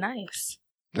to be nice.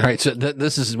 All right, so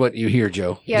this is what you hear,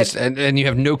 Joe. Yeah. And you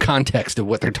have no context of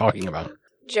what they're talking about.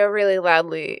 Joe really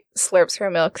loudly slurps her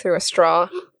milk through a straw.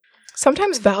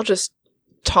 Sometimes Val just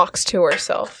talks to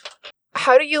herself.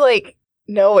 How do you,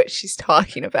 know what she's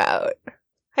talking about?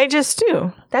 I just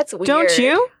do. That's weird. Don't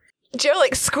you? Joe,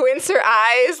 squints her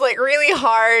eyes, really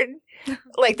hard.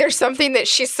 There's something that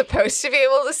she's supposed to be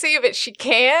able to see, but she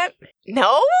can't.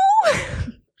 No?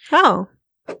 Oh.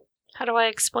 How do I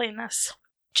explain this?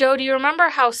 Joe, do you remember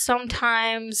how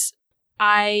sometimes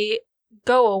I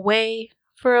go away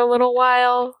for a little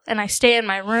while and I stay in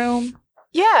my room?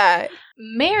 Yeah.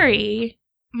 Mary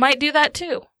might do that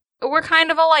too. We're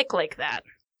kind of alike like that.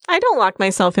 I don't lock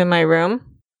myself in my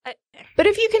room. But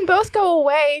if you can both go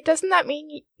away, doesn't that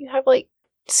mean you have,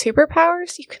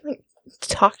 superpowers? You can,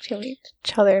 talk to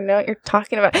each other and know what you're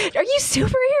talking about. Are you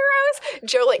superheroes?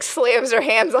 Joe, slams her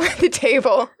hands on the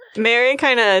table. Mary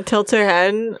kind of tilts her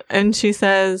head and she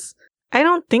says, I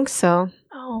don't think so.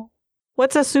 Oh.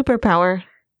 What's a superpower?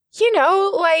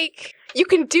 You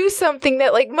can do something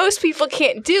that, most people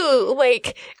can't do,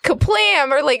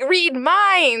 kaplam, or, read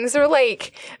minds, or,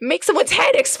 make someone's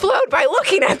head explode by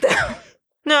looking at them.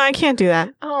 No, I can't do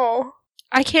that. Oh.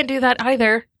 I can't do that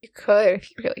either. You could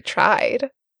if you really tried.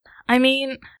 I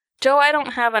mean, Joe, I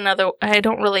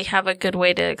don't really have a good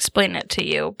way to explain it to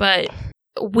you, but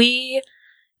we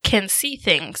can see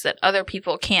things that other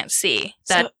people can't see.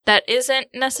 That isn't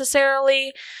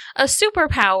necessarily a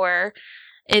superpower.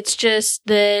 It's just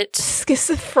that...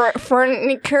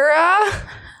 Schizophrenia?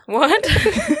 What?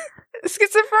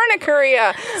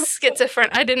 Schizophrenia.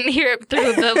 I didn't hear it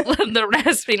through the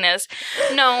raspiness.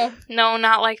 No,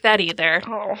 not like that either.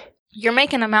 Oh. You're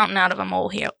making a mountain out of a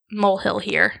molehill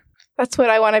here. That's what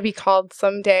I want to be called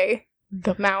someday.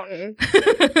 The mountain.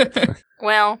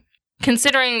 Well,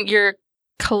 considering your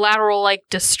collateral-like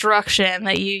destruction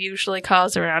that you usually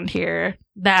cause around here,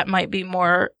 that might be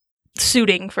more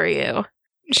suiting for you.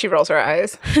 She rolls her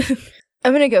eyes.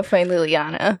 I'm gonna go find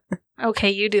Liliana. Okay,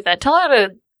 you do that. Tell her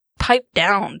to pipe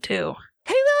down, too.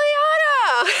 Hey,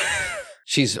 Liliana!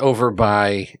 She's over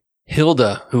by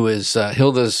Hilda, who is,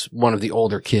 Hilda's one of the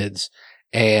older kids,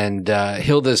 and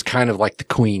Hilda's kind of like the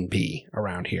queen bee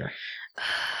around here.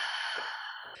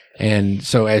 And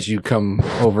so as you come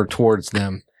over towards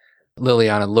them,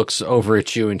 Liliana looks over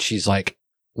at you and she's like,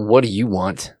 what do you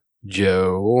want,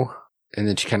 Joe? And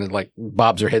then she kind of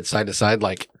bobs her head side to side,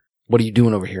 what are you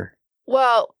doing over here?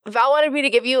 Well, Val wanted me to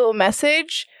give you a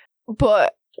message,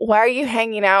 but why are you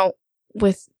hanging out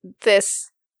with this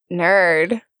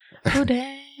nerd? Oh,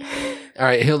 dang. All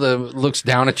right, Hilda looks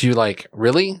down at you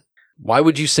really? Why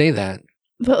would you say that?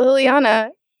 But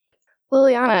Liliana,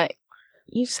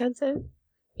 you said that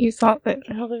you thought that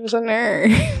Hilda was a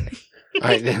nerd. All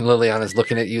right, Liliana's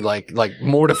looking at you like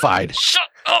mortified. Shut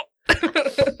up!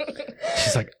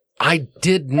 She's like, I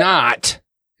did not.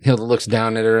 Hilda looks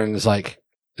down at her and is like,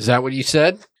 is that what you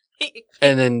said?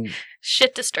 And then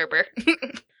Shit disturber.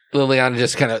 Liliana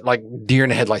just kind of deer in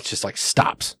the headlights just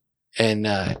stops. And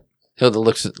Hilda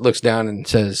looks down and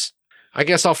says, I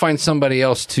guess I'll find somebody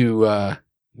else to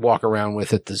walk around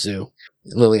with at the zoo.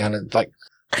 Liliana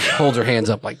holds her hands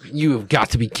up you have got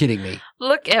to be kidding me.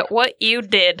 Look at what you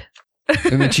did.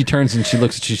 And then she turns and she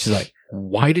looks at you. She's like,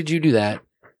 why did you do that?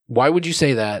 Why would you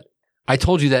say that? I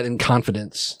told you that in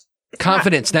confidence.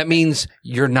 Confidence, that means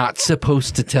you're not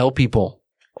supposed to tell people.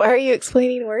 Why are you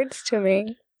explaining words to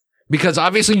me? Because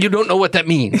obviously you don't know what that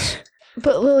means.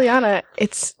 But Liliana,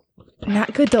 it's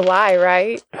not good to lie,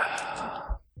 right?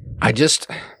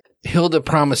 Hilda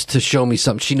promised to show me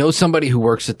something. She knows somebody who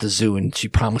works at the zoo, and she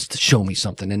promised to show me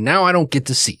something, and now I don't get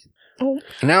to see it. Oh.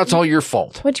 And now it's all your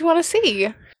fault. What do you want to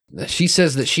see? She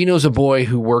says that she knows a boy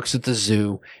who works at the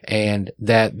zoo, and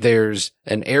that there's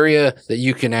an area that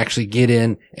you can actually get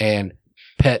in and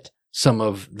pet some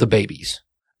of the babies.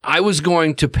 I was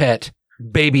going to pet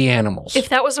baby animals. If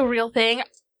that was a real thing,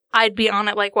 I'd be on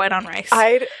it like white on rice.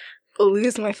 I'd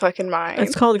lose my fucking mind.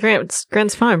 It's called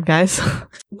Grant's Farm, guys.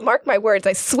 Mark my words.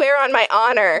 I swear on my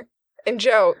honor. And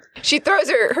Joe, she throws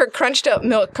her crunched up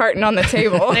milk carton on the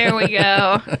table. There we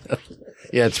go.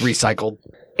 Yeah, it's recycled.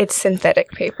 It's synthetic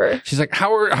paper. She's like,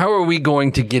 how are we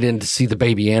going to get in to see the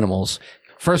baby animals?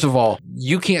 First of all,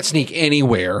 you can't sneak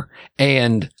anywhere.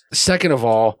 And second of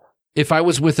all, if I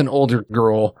was with an older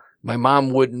girl, my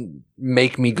mom wouldn't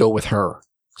make me go with her.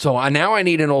 So now I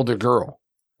need an older girl.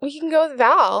 We can go with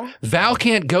Val. Val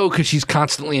can't go because she's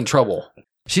constantly in trouble.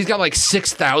 She's got like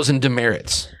 6,000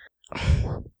 demerits.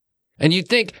 And you'd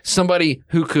think somebody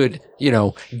who could,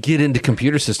 get into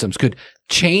computer systems could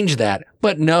change that.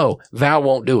 But no, Val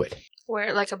won't do it. Wear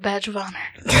it like a badge of honor.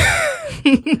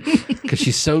 Because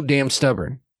she's so damn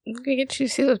stubborn. We can get you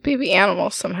to see those baby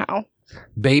animals somehow.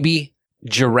 Baby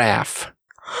giraffe.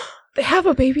 They have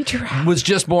a baby giraffe. Was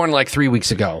just born like 3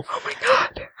 weeks ago. Oh my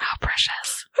God. How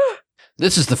precious.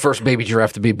 This is the first baby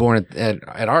giraffe to be born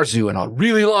at our zoo in a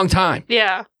really long time.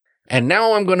 Yeah. And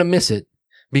now I'm going to miss it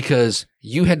because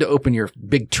you had to open your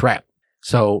big trap.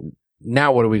 So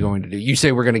now what are we going to do? You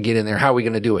say we're going to get in there. How are we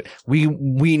going to do it? We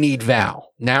need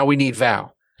Val. Now we need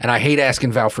Val. And I hate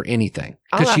asking Val for anything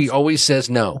because she always says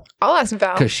no. I'll ask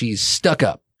Val. Because she's stuck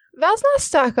up. Val's not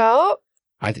stuck up.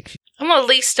 I think I'm the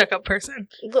least stuck up person.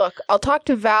 Look, I'll talk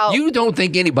to Val. You don't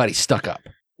think anybody's stuck up.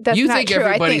 That's you not think true.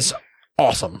 everybody's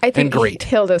awesome and great.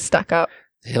 Hilda's stuck up.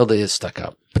 Hilda is stuck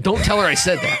up. But don't tell her I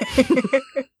said that.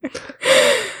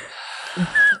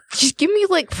 Just give me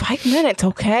like 5 minutes,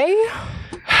 okay?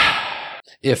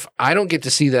 If I don't get to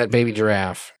see that baby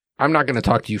giraffe, I'm not going to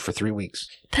talk to you for 3 weeks.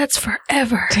 That's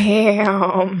forever.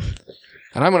 Damn.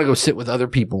 And I'm going to go sit with other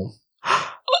people.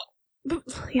 But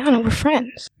Liana, we're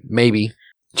friends. Maybe.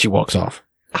 She walks off.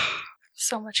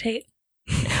 So much hate.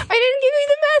 I didn't give you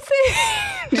the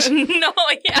message. No,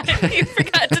 yeah, you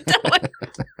forgot to tell her.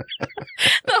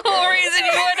 The whole reason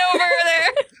you went over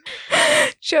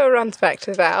there. Joe runs back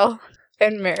to Val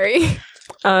and Mary.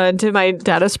 Did my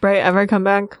data spray ever come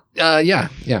back? Yeah.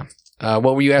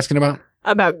 What were you asking about?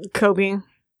 About Kobe.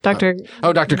 Dr.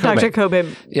 Dr. Kobe. Dr.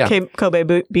 Kobe. Yeah.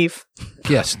 Kobe beef.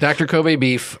 Yes, Dr. Kobe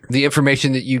beef. The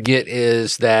information that you get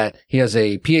is that he has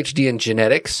a PhD in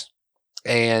genetics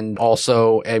and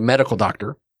also a medical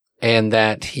doctor, and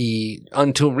that he,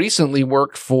 until recently,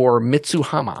 worked for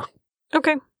Mitsuhama.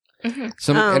 Okay.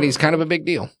 Mm-hmm. And he's kind of a big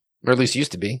deal, or at least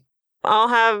used to be. I'll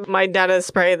have my data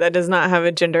spray that does not have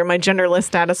a gender, my genderless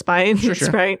data spray.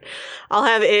 Sure. I'll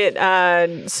have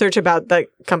it search about the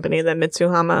company, the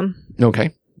Mitsuhama.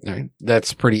 Okay. All right.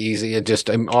 That's pretty easy. It just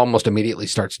almost immediately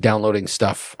starts downloading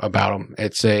stuff about them.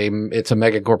 It's a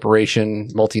mega corporation,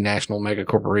 multinational mega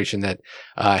corporation that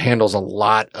handles a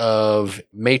lot of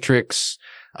Matrix.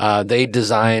 They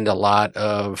designed a lot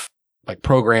of like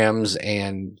programs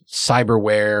and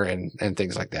cyberware and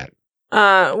things like that.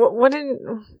 What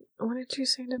did you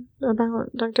say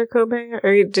about Dr. Kobe?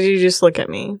 Or did you just look at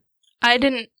me? I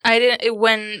didn't.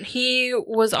 When he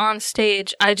was on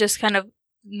stage, I just kind of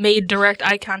made direct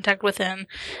eye contact with him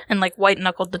and like white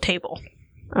knuckled the table.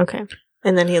 Okay.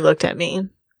 And then he looked at me.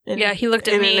 He looked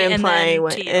at me in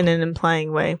an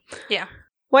implying way. Yeah.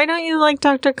 Why don't you like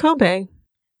Dr. Kobe?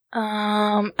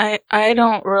 I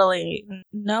don't really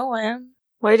know him.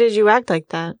 Why did you act like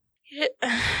that?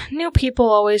 New people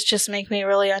always just make me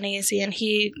really uneasy, and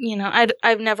he,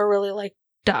 I've never really liked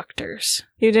doctors.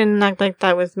 You didn't act like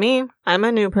that with me. I'm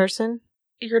a new person.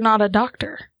 You're not a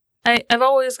doctor. I've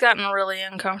always gotten really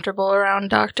uncomfortable around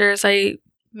doctors. I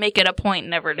make it a point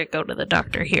never to go to the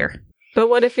doctor here. But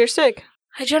what if you're sick?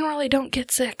 I generally don't get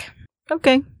sick.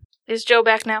 Okay. Is Joe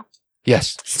back now?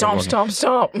 Yes.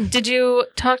 Stop. Did you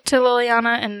talk to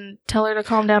Liliana and tell her to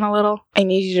calm down a little? I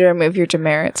need you to remove your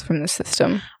demerits from the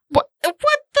system. What?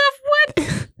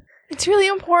 It's really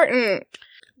important.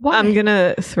 Why? I'm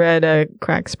gonna thread a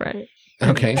crack spray.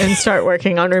 Okay. And start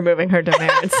working on removing her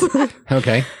demerits.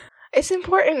 Okay. It's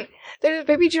important. There's a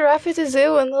baby giraffe at the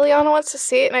zoo, and Liliana wants to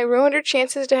see it, and I ruined her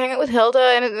chances to hang out with Hilda,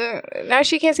 and now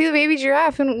she can't see the baby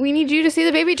giraffe, and we need you to see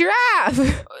the baby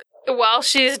giraffe. While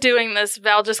she's doing this,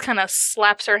 Val just kind of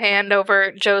slaps her hand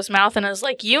over Joe's mouth and is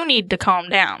like, you need to calm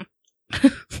down.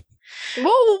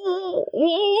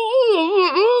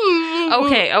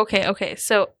 Okay.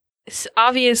 So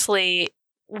obviously,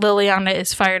 Liliana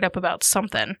is fired up about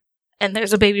something, and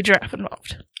there's a baby giraffe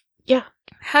involved. Yeah.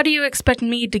 How do you expect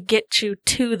me to get you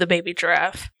to the baby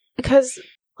giraffe? Because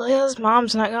Liliana's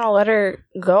mom's not going to let her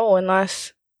go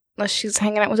unless she's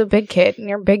hanging out with a big kid, and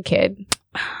you're a big kid.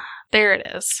 There it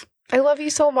is. I love you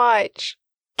so much.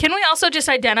 Can we also just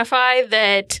identify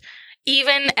that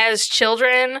even as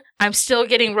children, I'm still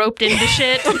getting roped into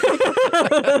shit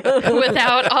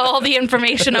without all the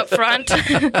information up front?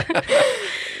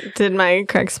 Did my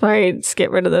correct sprites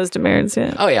get rid of those demerits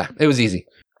yet? Oh, yeah. It was easy.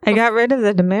 I got rid of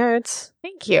the demerits.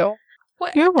 Thank you.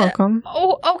 What? You're welcome.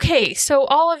 Okay. So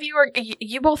all of you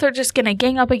both are just going to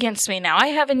gang up against me now. I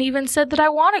haven't even said that I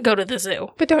want to go to the zoo.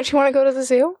 But don't you want to go to the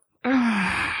zoo?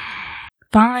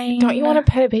 Fine. Don't you want to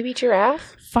pet a baby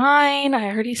giraffe? Fine.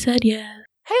 I already said yes.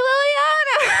 Hey,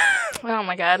 Liliana! Oh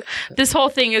my god. This whole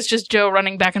thing is just Joe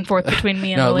running back and forth between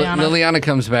me and Liliana. Liliana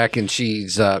comes back and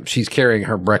she's carrying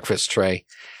her breakfast tray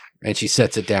and she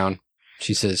sets it down.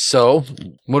 She says, so,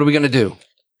 what are we going to do?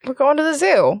 We're going to the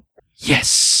zoo.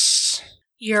 Yes.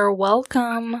 You're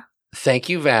welcome. Thank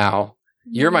you, Val.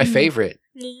 You're my favorite.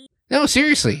 No,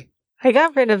 seriously. I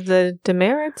got rid of the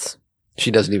demerits. She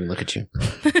doesn't even look at you.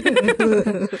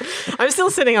 I'm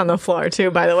still sitting on the floor, too,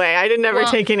 by the way. I didn't ever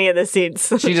take any of the seats.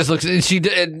 She just looks, she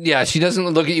doesn't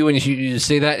look at you when you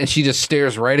say that, and she just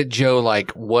stares right at Joe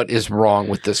like, what is wrong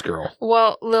with this girl?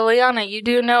 Well, Liliana, you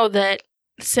do know that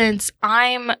since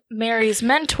I'm Mary's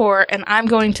mentor and I'm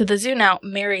going to the zoo now,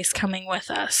 Mary's coming with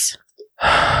us.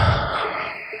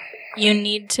 You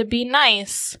need to be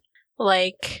nice.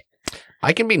 Like...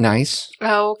 I can be nice.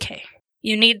 Okay.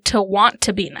 You need to want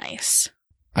to be nice.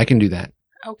 I can do that.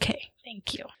 Okay,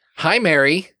 thank you. Hi,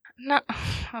 Mary. No.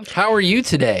 Okay. How are you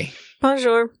today?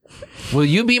 Bonjour. Will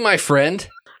you be my friend?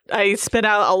 I spit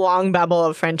out a long babble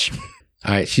of French.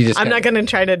 All right, she just. I'm not going to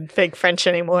try to fake French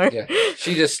anymore. Yeah,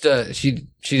 she just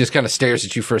kind of stares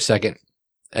at you for a second,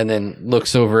 and then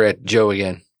looks over at Joe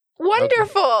again.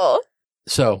 Wonderful. Okay.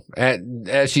 So,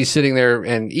 as she's sitting there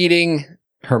and eating,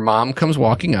 her mom comes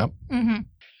walking up,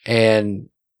 and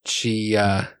she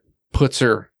puts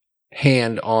her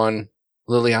hand on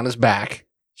Liliana's back.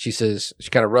 She says, she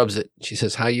kind of rubs it. She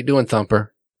says, how you doing,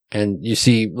 Thumper? And you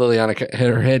see Liliana,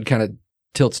 her head kind of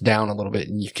tilts down a little bit,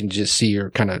 and you can just see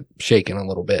her kind of shaking a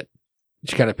little bit.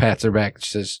 She kind of pats her back.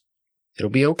 She says, it'll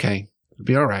be okay. It'll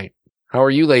be all right. How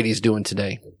are you ladies doing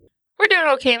today? We're doing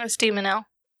okay, Miss Demonelle.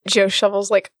 Joe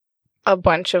shovels like a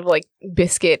bunch of like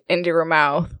biscuit into her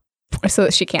mouth so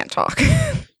that she can't talk.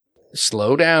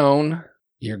 Slow down.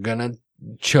 You're gonna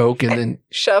choke and then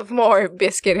shove more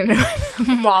biscuit into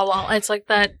her. Wow, it's like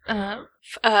that.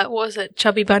 What was it?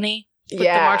 Chubby Bunny with the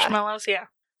marshmallows. Yeah.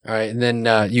 All right, and then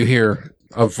you hear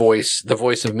a voice, the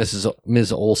voice of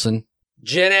Ms. Olsen.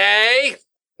 Jenny.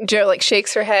 Joe like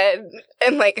shakes her head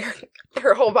and like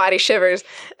her whole body shivers,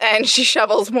 and she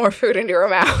shovels more food into her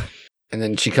mouth. And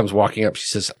then she comes walking up. She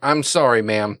says, "I'm sorry,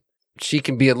 ma'am. She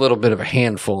can be a little bit of a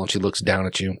handful." And she looks down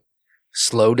at you.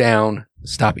 Slow down.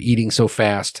 Stop eating so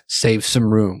fast. Save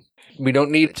some room. We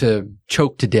don't need to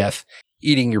choke to death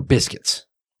eating your biscuits.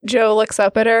 Joe looks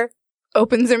up at her,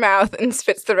 opens her mouth, and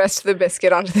spits the rest of the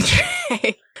biscuit onto the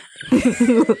tray.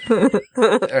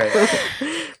 All right.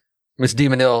 Miss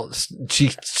Demonelle,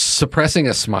 she's suppressing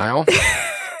a smile.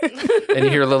 And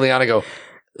you hear Liliana go,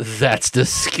 "That's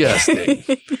disgusting."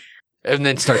 And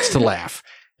then starts to laugh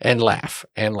and laugh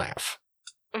and laugh.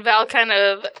 Val kind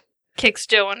of kicks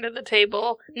Joe under the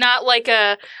table. Not like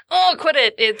a, oh, quit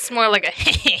it. It's more like a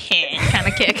kind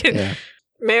of kick. Yeah.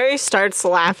 Mary starts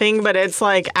laughing, but it's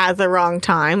like at the wrong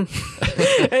time.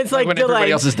 It's like when delayed.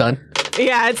 Everybody else is done?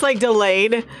 Yeah, it's like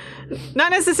delayed.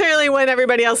 Not necessarily when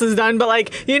everybody else is done, but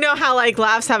like, you know how like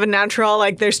laughs have a natural,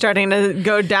 like they're starting to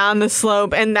go down the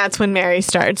slope, and that's when Mary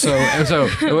starts. So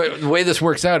the way this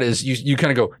works out is you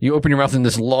kind of go, you open your mouth and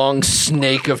this long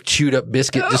snake of chewed up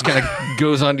biscuit just kind of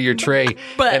goes onto your tray.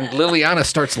 And Liliana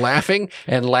starts laughing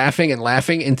and laughing and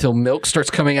laughing until milk starts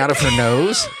coming out of her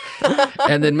nose.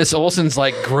 And then Miss Olsen's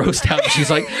like grossed out. She's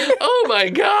like, "Oh my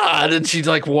God." And she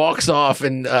like walks off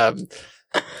and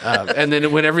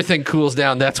then when everything cools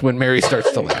down, that's when Mary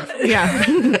starts to laugh. Yeah.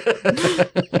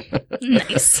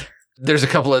 Nice. There's a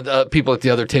couple of people at the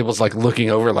other tables like looking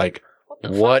over like,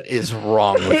 what is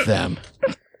wrong with them?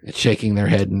 And shaking their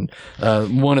head. And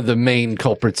one of the main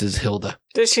culprits is Hilda.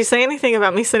 Did she say anything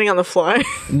about me sitting on the floor?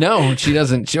 No, she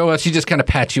doesn't. She just kind of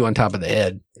pats you on top of the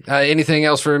head. Anything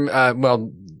else for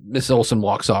Miss Olsen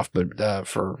walks off, but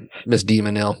for Miss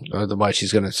Demonil, otherwise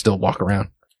she's going to still walk around.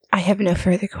 I have no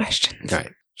further questions. All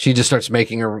right. She just starts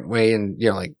making her way and,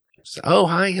 like, oh,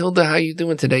 hi, Hilda. How you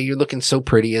doing today? You're looking so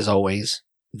pretty as always.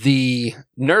 The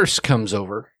nurse comes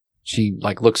over. She,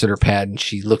 looks at her pad and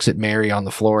she looks at Mary on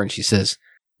the floor and she says,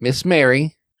 Miss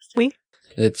Mary. Oui.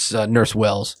 It's Nurse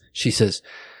Wells. She says,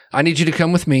 I need you to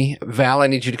come with me. Val, I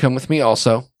need you to come with me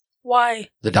also. Why?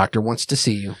 The doctor wants to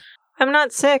see you. I'm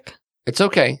not sick. It's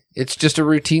okay. It's just a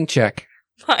routine check.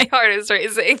 My heart is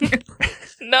racing.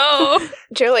 No.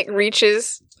 Joe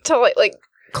reaches to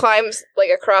climbs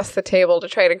across the table to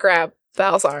try to grab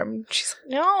Val's arm. She's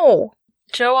like, no.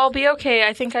 Joe, I'll be okay.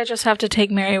 I think I just have to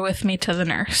take Mary with me to the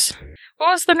nurse.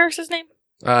 What was the nurse's name?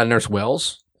 Nurse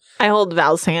Wells. I hold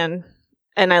Val's hand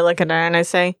and I look at her and I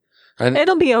say,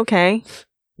 it'll be okay.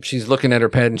 She's looking at her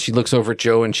pad and she looks over at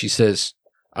Joe and she says,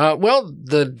 well,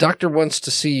 the doctor wants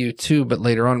to see you too, but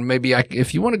later on, maybe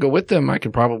if you want to go with them, we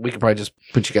could probably just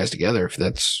put you guys together if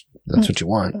that's what you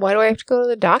want. Why do I have to go to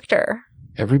the doctor?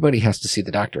 Everybody has to see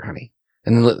the doctor, honey.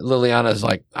 And then Liliana's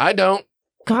like, I don't.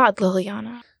 God,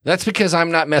 Liliana. That's because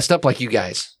I'm not messed up like you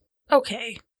guys.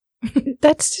 Okay.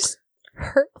 That's just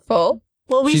hurtful.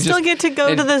 Well, we still get to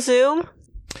go to the zoo?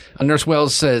 Nurse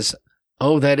Wells says,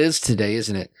 oh, that is today,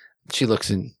 isn't it? She looks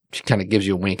and she kind of gives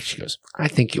you a wink. She goes, I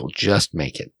think you'll just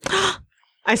make it.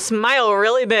 I smile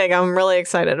really big. I'm really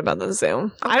excited about the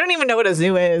zoo. I don't even know what a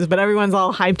zoo is, but everyone's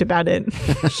all hyped about it.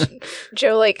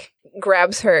 Joe,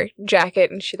 grabs her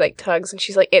jacket and she, tugs and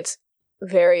she's like, it's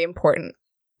very important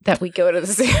that we go to the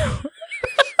zoo.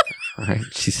 All right.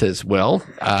 She says, well,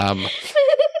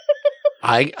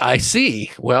 I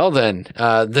see. Well,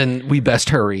 then we best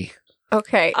hurry.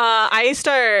 Okay. I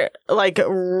start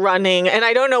running and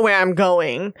I don't know where I'm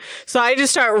going. So I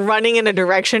just start running in a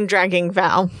direction, dragging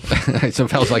Val. So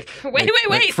Val's wait,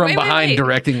 from behind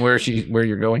directing where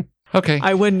you're going. Okay.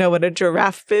 I wouldn't know what a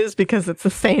giraffe is because it's the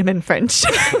same in French.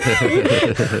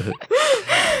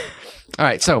 All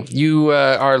right. So you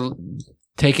are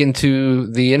taken to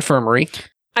the infirmary.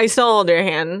 I still hold your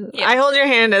hand. Yeah. I hold your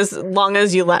hand as long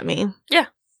as you let me. Yeah.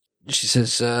 She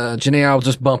says, Janae, I'll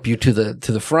just bump you to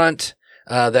the front.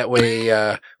 That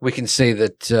way we can say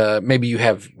that maybe you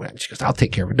have... She goes, I'll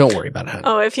take care of it. Don't worry about it, honey.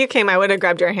 Oh, if you came, I would have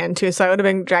grabbed your hand too, so I would have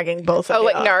been dragging both of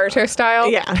you. Oh, Naruto style?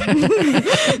 Yeah.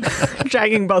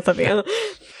 Dragging both of you.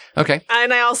 Okay.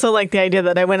 And I also like the idea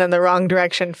that I went in the wrong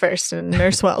direction first, and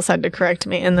Nurse Wells had to correct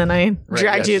me, and then I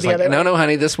dragged you the other way. No,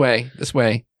 honey, this way.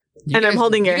 I'm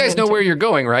holding your hand. You guys know where you're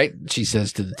going, right? She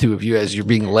says to the two of you as you're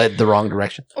being led the wrong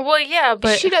direction. Well, yeah,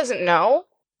 but... She doesn't know.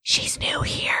 She's new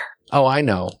here. Oh, I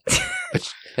know.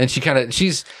 And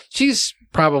she's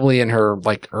probably in her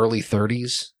early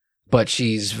 30s, but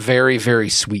she's very, very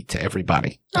sweet to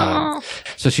everybody.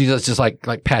 So she does just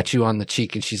pat you on the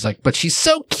cheek and she's like, but she's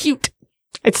so cute.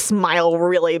 I smile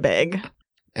really big.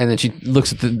 And then she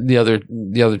looks at the other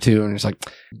two and it's like,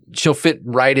 she'll fit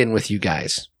right in with you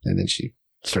guys. And then she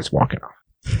starts walking off.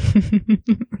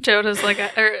 Joe does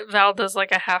Val does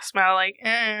a half smile,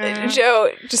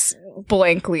 Joe just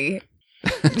blankly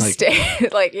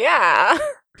stayed yeah.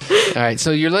 All right,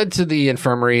 so you're led to the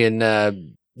infirmary,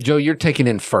 and Joe, you're taken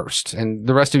in first, and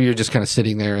the rest of you are just kind of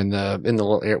sitting there in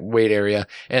the wait area.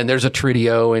 And there's a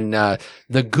Tritiyo, and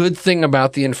the good thing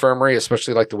about the infirmary,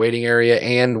 especially the waiting area,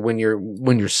 and when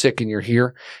you're sick and you're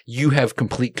here, you have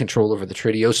complete control over the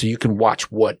Tritiyo, so you can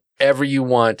watch whatever you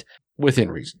want within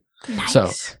reason. Nice.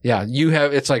 So yeah,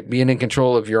 it's like being in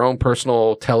control of your own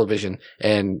personal television,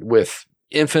 and with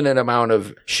infinite amount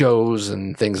of shows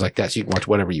and things like that, so you can watch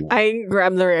whatever you want. I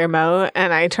grab the remote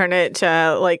and I turn it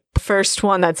to first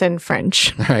one that's in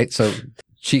French. All right, so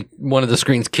one of the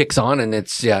screens kicks on and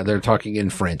they're talking in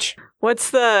French.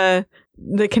 What's the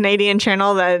Canadian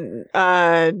channel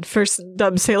that first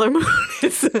dubbed Sailor Moon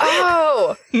is?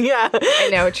 Oh, yeah, I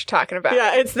know what you're talking about.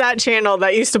 Yeah, it's that channel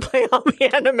that used to play all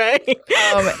the anime.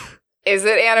 Is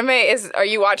it anime? Are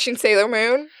you watching Sailor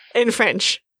Moon in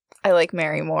French? I like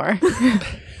Mary more.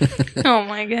 Oh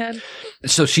my god.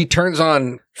 So she turns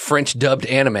on French dubbed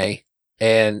anime,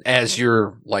 and as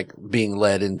you're being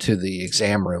led into the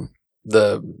exam room,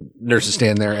 the nurses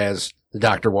stand there as the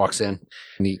doctor walks in,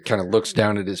 and he kind of looks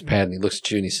down at his pad and he looks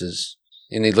at you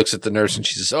and he looks at the nurse and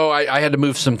she says, oh, I had to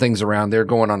move some things around. They're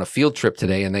going on a field trip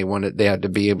today and they had to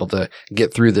be able to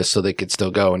get through this so they could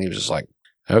still go. And he was just like,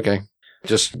 okay,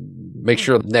 just make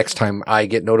sure next time I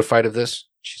get notified of this.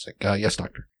 She's like, yes,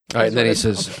 doctor. All right, and then he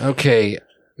says, okay,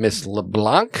 Miss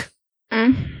LeBlanc.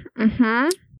 Mm-hmm.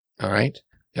 All right.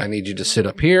 I need you to sit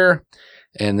up here.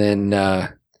 And then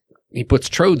he puts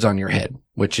trodes on your head,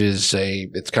 which is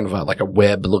it's kind of like a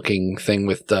web looking thing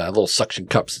with little suction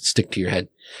cups that stick to your head.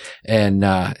 And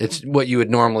it's what you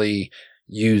would normally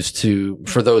use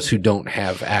for those who don't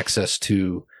have access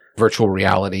to virtual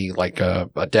reality, like a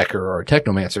Decker or a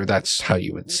Technomancer. That's how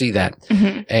you would see that.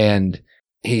 Mm-hmm. And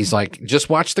he's like, just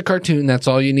watch the cartoon. That's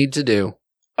all you need to do.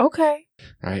 Okay.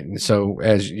 All right. And so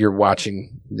as you're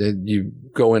watching, you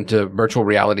go into virtual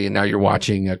reality and now you're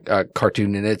watching a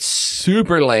cartoon and it's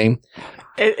super lame.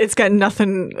 It's got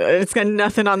nothing. It's got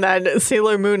nothing on that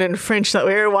Sailor Moon in French that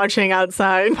we were watching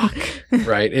outside.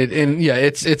 Right.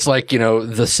 It's like,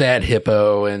 the sad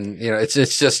hippo and,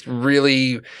 it's just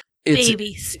really.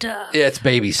 Baby stuff. Yeah, it's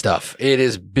baby stuff. It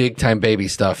is big time baby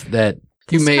stuff that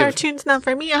this cartoon's not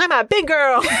for me. I'm a big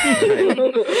girl.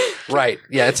 Right.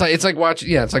 Yeah, it's like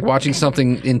watching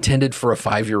something intended for a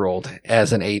 5-year-old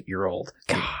as an 8-year-old.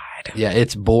 God. Yeah,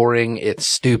 it's boring, it's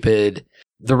stupid.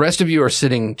 The rest of you are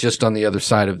sitting just on the other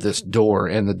side of this door,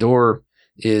 and the door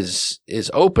is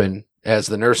open as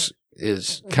the nurse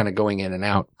is kind of going in and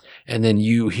out. And then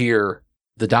you hear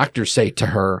the doctor say to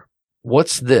her,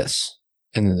 "What's this?"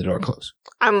 And then the door closes.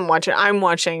 I'm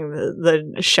watching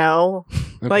the show.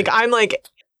 Okay. Like, I'm like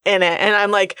in it, and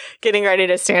I'm like getting ready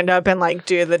to stand up and like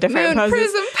do the different poses.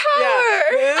 Prism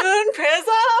power! Yeah. Moon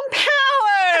prism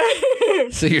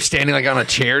power! So you're standing like on a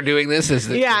chair doing this?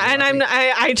 Yeah, and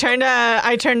I turn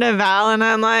to Val and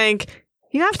I'm like,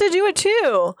 you have to do it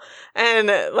too. And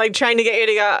like trying to get you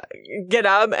to get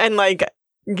up and like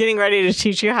getting ready to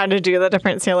teach you how to do the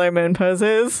different Sailor Moon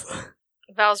poses.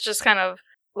 Val's just kind of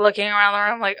looking around the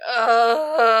room like,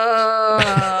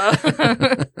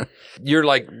 You're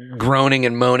like groaning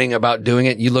and moaning about doing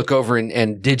it. You look over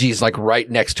and Digi's like right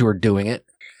next to her doing it.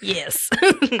 Yes.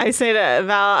 I say to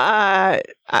Val,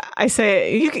 I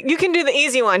say, you can do the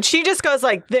easy one. She just goes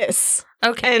like this.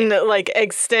 Okay. And like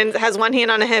has one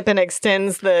hand on a hip and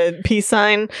extends the peace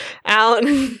sign out.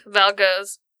 Val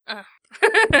goes,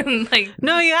 like,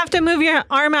 no, you have to move your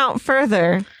arm out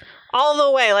further. All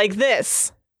the way like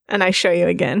this. And I show you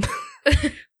again.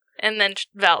 And then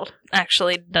Val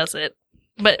actually does it,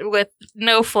 but with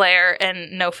no flair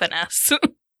and no finesse.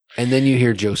 And then you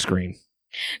hear Joe scream.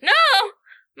 No!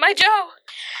 My Joe!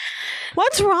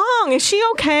 What's wrong? Is she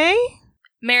okay?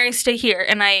 Mary, stay here.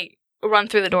 And I run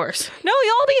through the doors. No,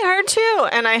 you'll be hurt too.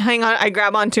 And I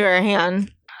grab onto her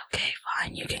hand. Okay,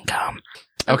 fine. You can come.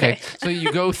 Okay. So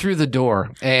you go through the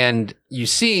door and you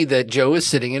see that Joe is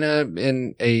sitting in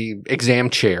a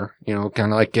exam chair,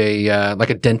 kind of like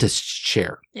a dentist's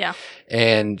chair. Yeah.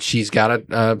 And she's got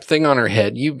a thing on her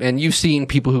head. You've seen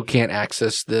people who can't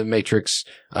access the Matrix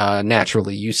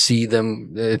naturally. You see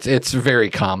them. It's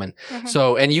very common. Mm-hmm.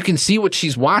 So, and you can see what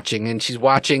she's watching, and she's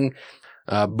watching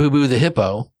Boo Boo the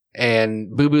Hippo.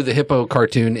 And Boo Boo the Hippo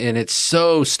cartoon, and it's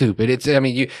so stupid.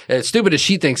 As stupid as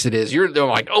she thinks it is, you're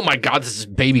like, oh my God, this is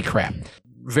baby crap.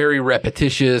 Very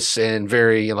repetitious and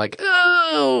very like,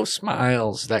 oh,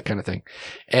 smiles, that kind of thing.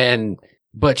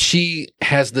 But she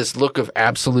has this look of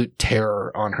absolute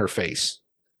terror on her face.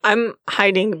 I'm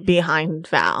hiding behind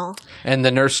Val. And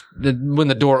the nurse, when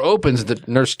the door opens, the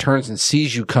nurse turns and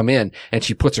sees you come in, and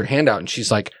she puts her hand out and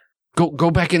she's like, go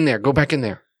back in there, go back in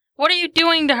there. What are you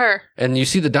doing to her? And you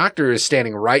see the doctor is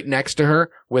standing right next to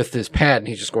her with his pad, and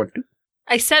he's just going, doop.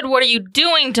 I said, what are you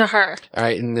doing to her? All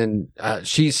right, and then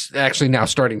she's actually now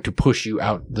starting to push you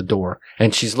out the door,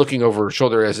 and she's looking over her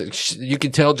shoulder you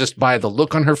can tell just by the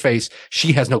look on her face,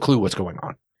 she has no clue what's going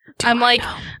on. I'm like,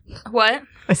 what?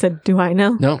 I said, do I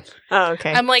know? No. Oh,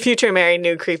 okay. I'm like, future Mary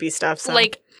knew creepy stuff. So.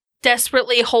 Like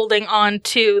desperately holding on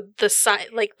to the side,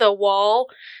 like the wall,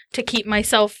 to keep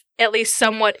myself at least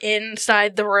somewhat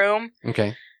inside the room.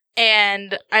 Okay.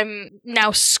 And I'm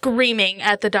now screaming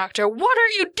at the doctor, what are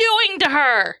you doing to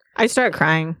her? I start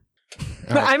crying.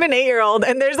 Right. I'm an 8-year-old,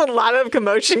 and there's a lot of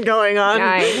commotion going on.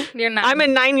 9. You're 9. I'm a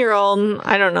 9-year-old.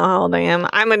 I don't know how old I am.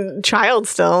 I'm a child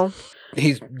still.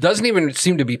 He doesn't even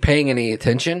seem to be paying any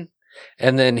attention.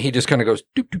 And then he just kind of goes,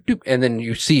 doop, doop, doop. And then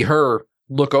you see her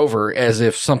look over as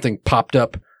if something popped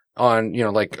up on,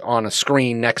 like on a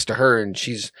screen next to her. And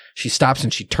she stops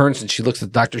and she turns and she looks at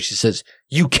the doctor. She says,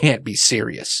 "You can't be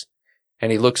serious."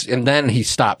 And he looks, and then he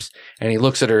stops and he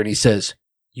looks at her and he says,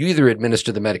 "You either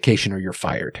administer the medication or you're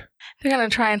fired." They're going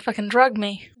to try and fucking drug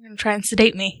me. They're going to try and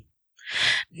sedate me.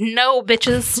 No,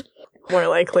 bitches. More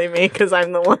likely me, because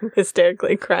I'm the one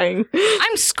hysterically crying.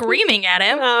 I'm screaming at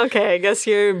him. Oh, okay, I guess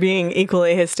you're being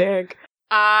equally hysteric.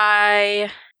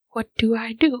 What do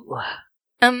I do?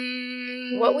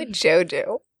 What would Joe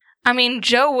do? I mean,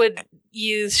 Joe would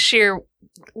use sheer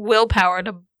willpower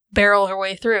to barrel her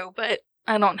way through, but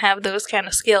I don't have those kind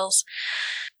of skills.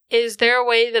 Is there a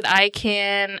way that I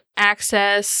can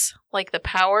access, like, the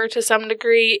power to some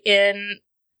degree in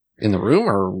the room,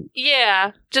 or?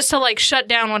 Yeah, just to, like, shut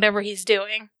down whatever he's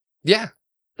doing. Yeah.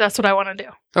 That's what I want to do.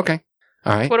 Okay.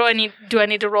 All right. What do I need? Do I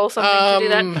need to roll something to do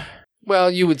that?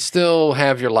 Well, you would still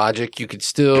have your logic. You could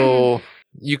still...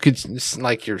 You could,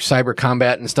 like, your cyber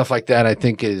combat and stuff like that, I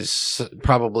think is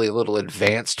probably a little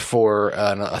advanced for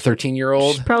a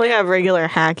 13-year-old. Should probably have regular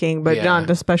hacking, but not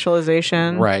the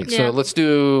specialization. Right. Yeah. So let's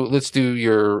do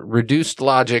your reduced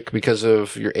logic because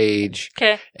of your age.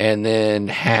 Okay. And then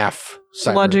half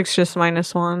cyber. Logic's just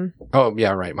 -1. Oh,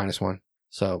 yeah, right. -1.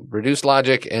 So reduced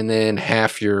logic and then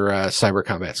half your cyber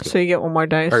combat skill. So you get one more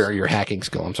dice. Or your hacking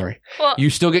skill, I'm sorry. Well, you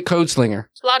still get Code Slinger.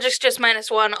 Logic's just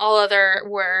 -1. All other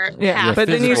were half. But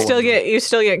then you still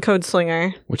get Code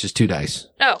Slinger. Which is 2 dice.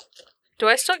 Oh. Do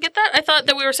I still get that? I thought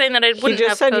that we were saying that I wouldn't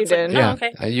have said Code you did. Yeah. Oh,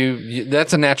 okay. You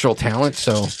that's a natural talent,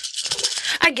 so...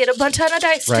 I get a bunch of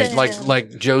dice. Right,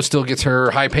 like Joe still gets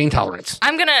her high pain tolerance.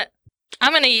 I'm gonna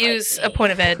use a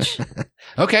point of edge.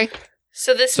 Okay.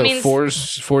 So this means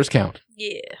fours count.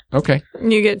 Yeah. Okay.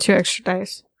 You get 2 extra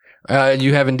dice.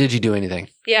 You having Digi do anything?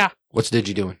 Yeah. What's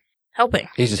Digi doing? Helping.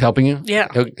 He's just helping you? Yeah.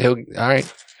 He'll all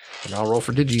right. And I'll roll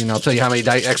for Digi and I'll tell you how many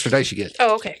extra dice you get.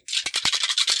 Oh, okay.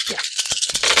 Yeah.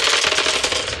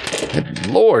 Good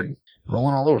Lord.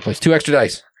 Rolling all over the place. 2 extra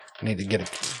dice. I need to get a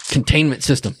containment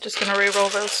system. Just gonna re-roll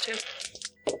those 2.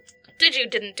 Digi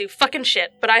didn't do fucking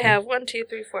shit, but I have 1, 2,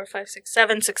 3, 4, 5, 6,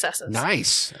 7 successes.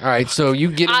 Nice. All right, so you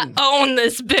get... I own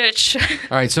this bitch.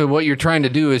 All right, so what you're trying to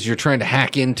do is you're trying to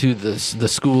hack into the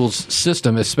school's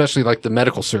system, especially like the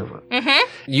medical server. Mm-hmm.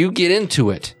 You get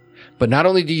into it, but not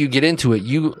only do you get into it,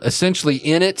 you essentially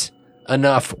in it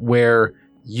enough where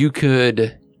you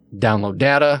could download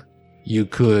data, you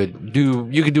could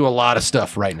do a lot of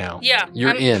stuff right now. Yeah.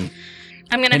 You're in.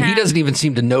 And he doesn't even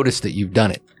seem to notice that you've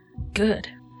done it. Good.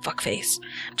 Fuckface.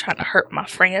 Trying to hurt my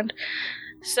friend.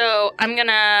 So I'm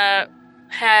gonna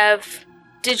have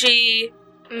Digi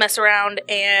mess around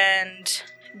and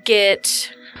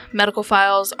get medical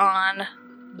files on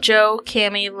Joe,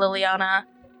 Cammy, Liliana,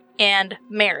 and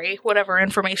Mary, whatever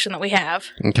information that we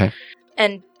have. Okay.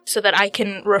 And so that I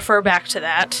can refer back to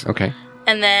that. Okay.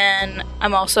 And then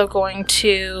I'm also going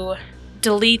to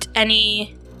delete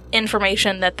any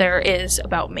information that there is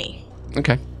about me.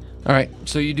 Okay. All right.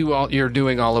 So you're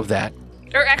doing all of that.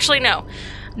 Or actually, no.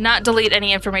 Not delete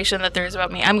any information that there is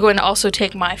about me. I'm going to also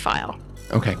take my file.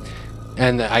 Okay.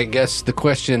 And I guess the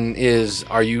question is,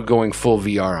 are you going full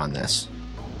VR on this?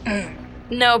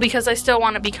 No, because I still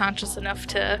want to be conscious enough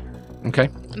to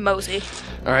mosey.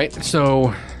 All right.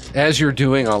 So as you're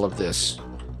doing all of this,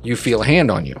 you feel a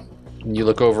hand on you. And you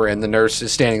look over and the nurse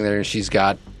is standing there and she's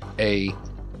got a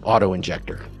auto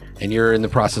injector. And you're in the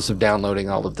process of downloading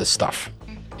all of this stuff.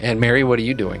 And Mary, what are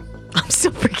you doing? I'm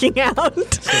still freaking out.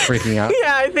 Still freaking out?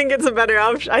 Yeah, I think it's a better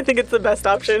option. I think it's the best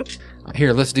option.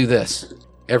 Here, let's do this.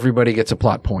 Everybody gets a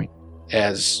plot point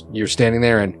as you're standing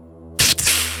there and...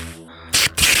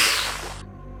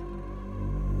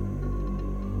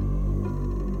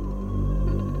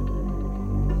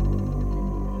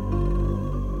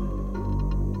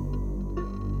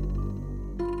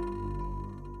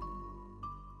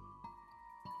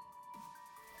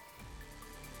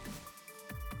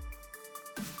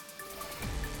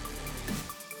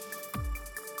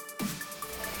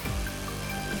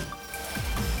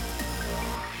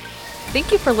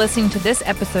 Thank you for listening to this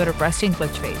episode of Resting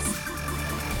Glitchface.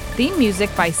 Theme music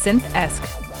by Synth-esque.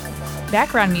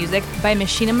 Background music by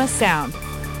Machinima Sound.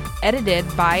 Edited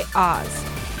by Oz.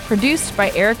 Produced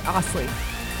by Eric Osley.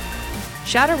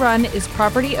 Shadowrun is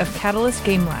property of Catalyst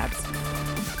Game Labs.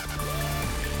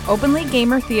 Openly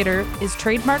Gamer Theater is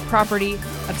trademark property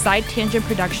of Side Tangent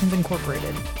Productions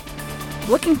Incorporated.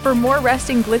 Looking for more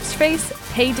Resting Glitchface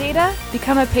pay data?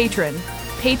 Become a patron.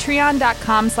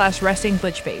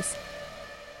 Patreon.com/restingglitchface.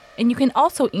 And you can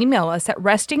also email us at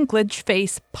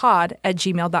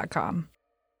restingglitchfacepod@gmail.com.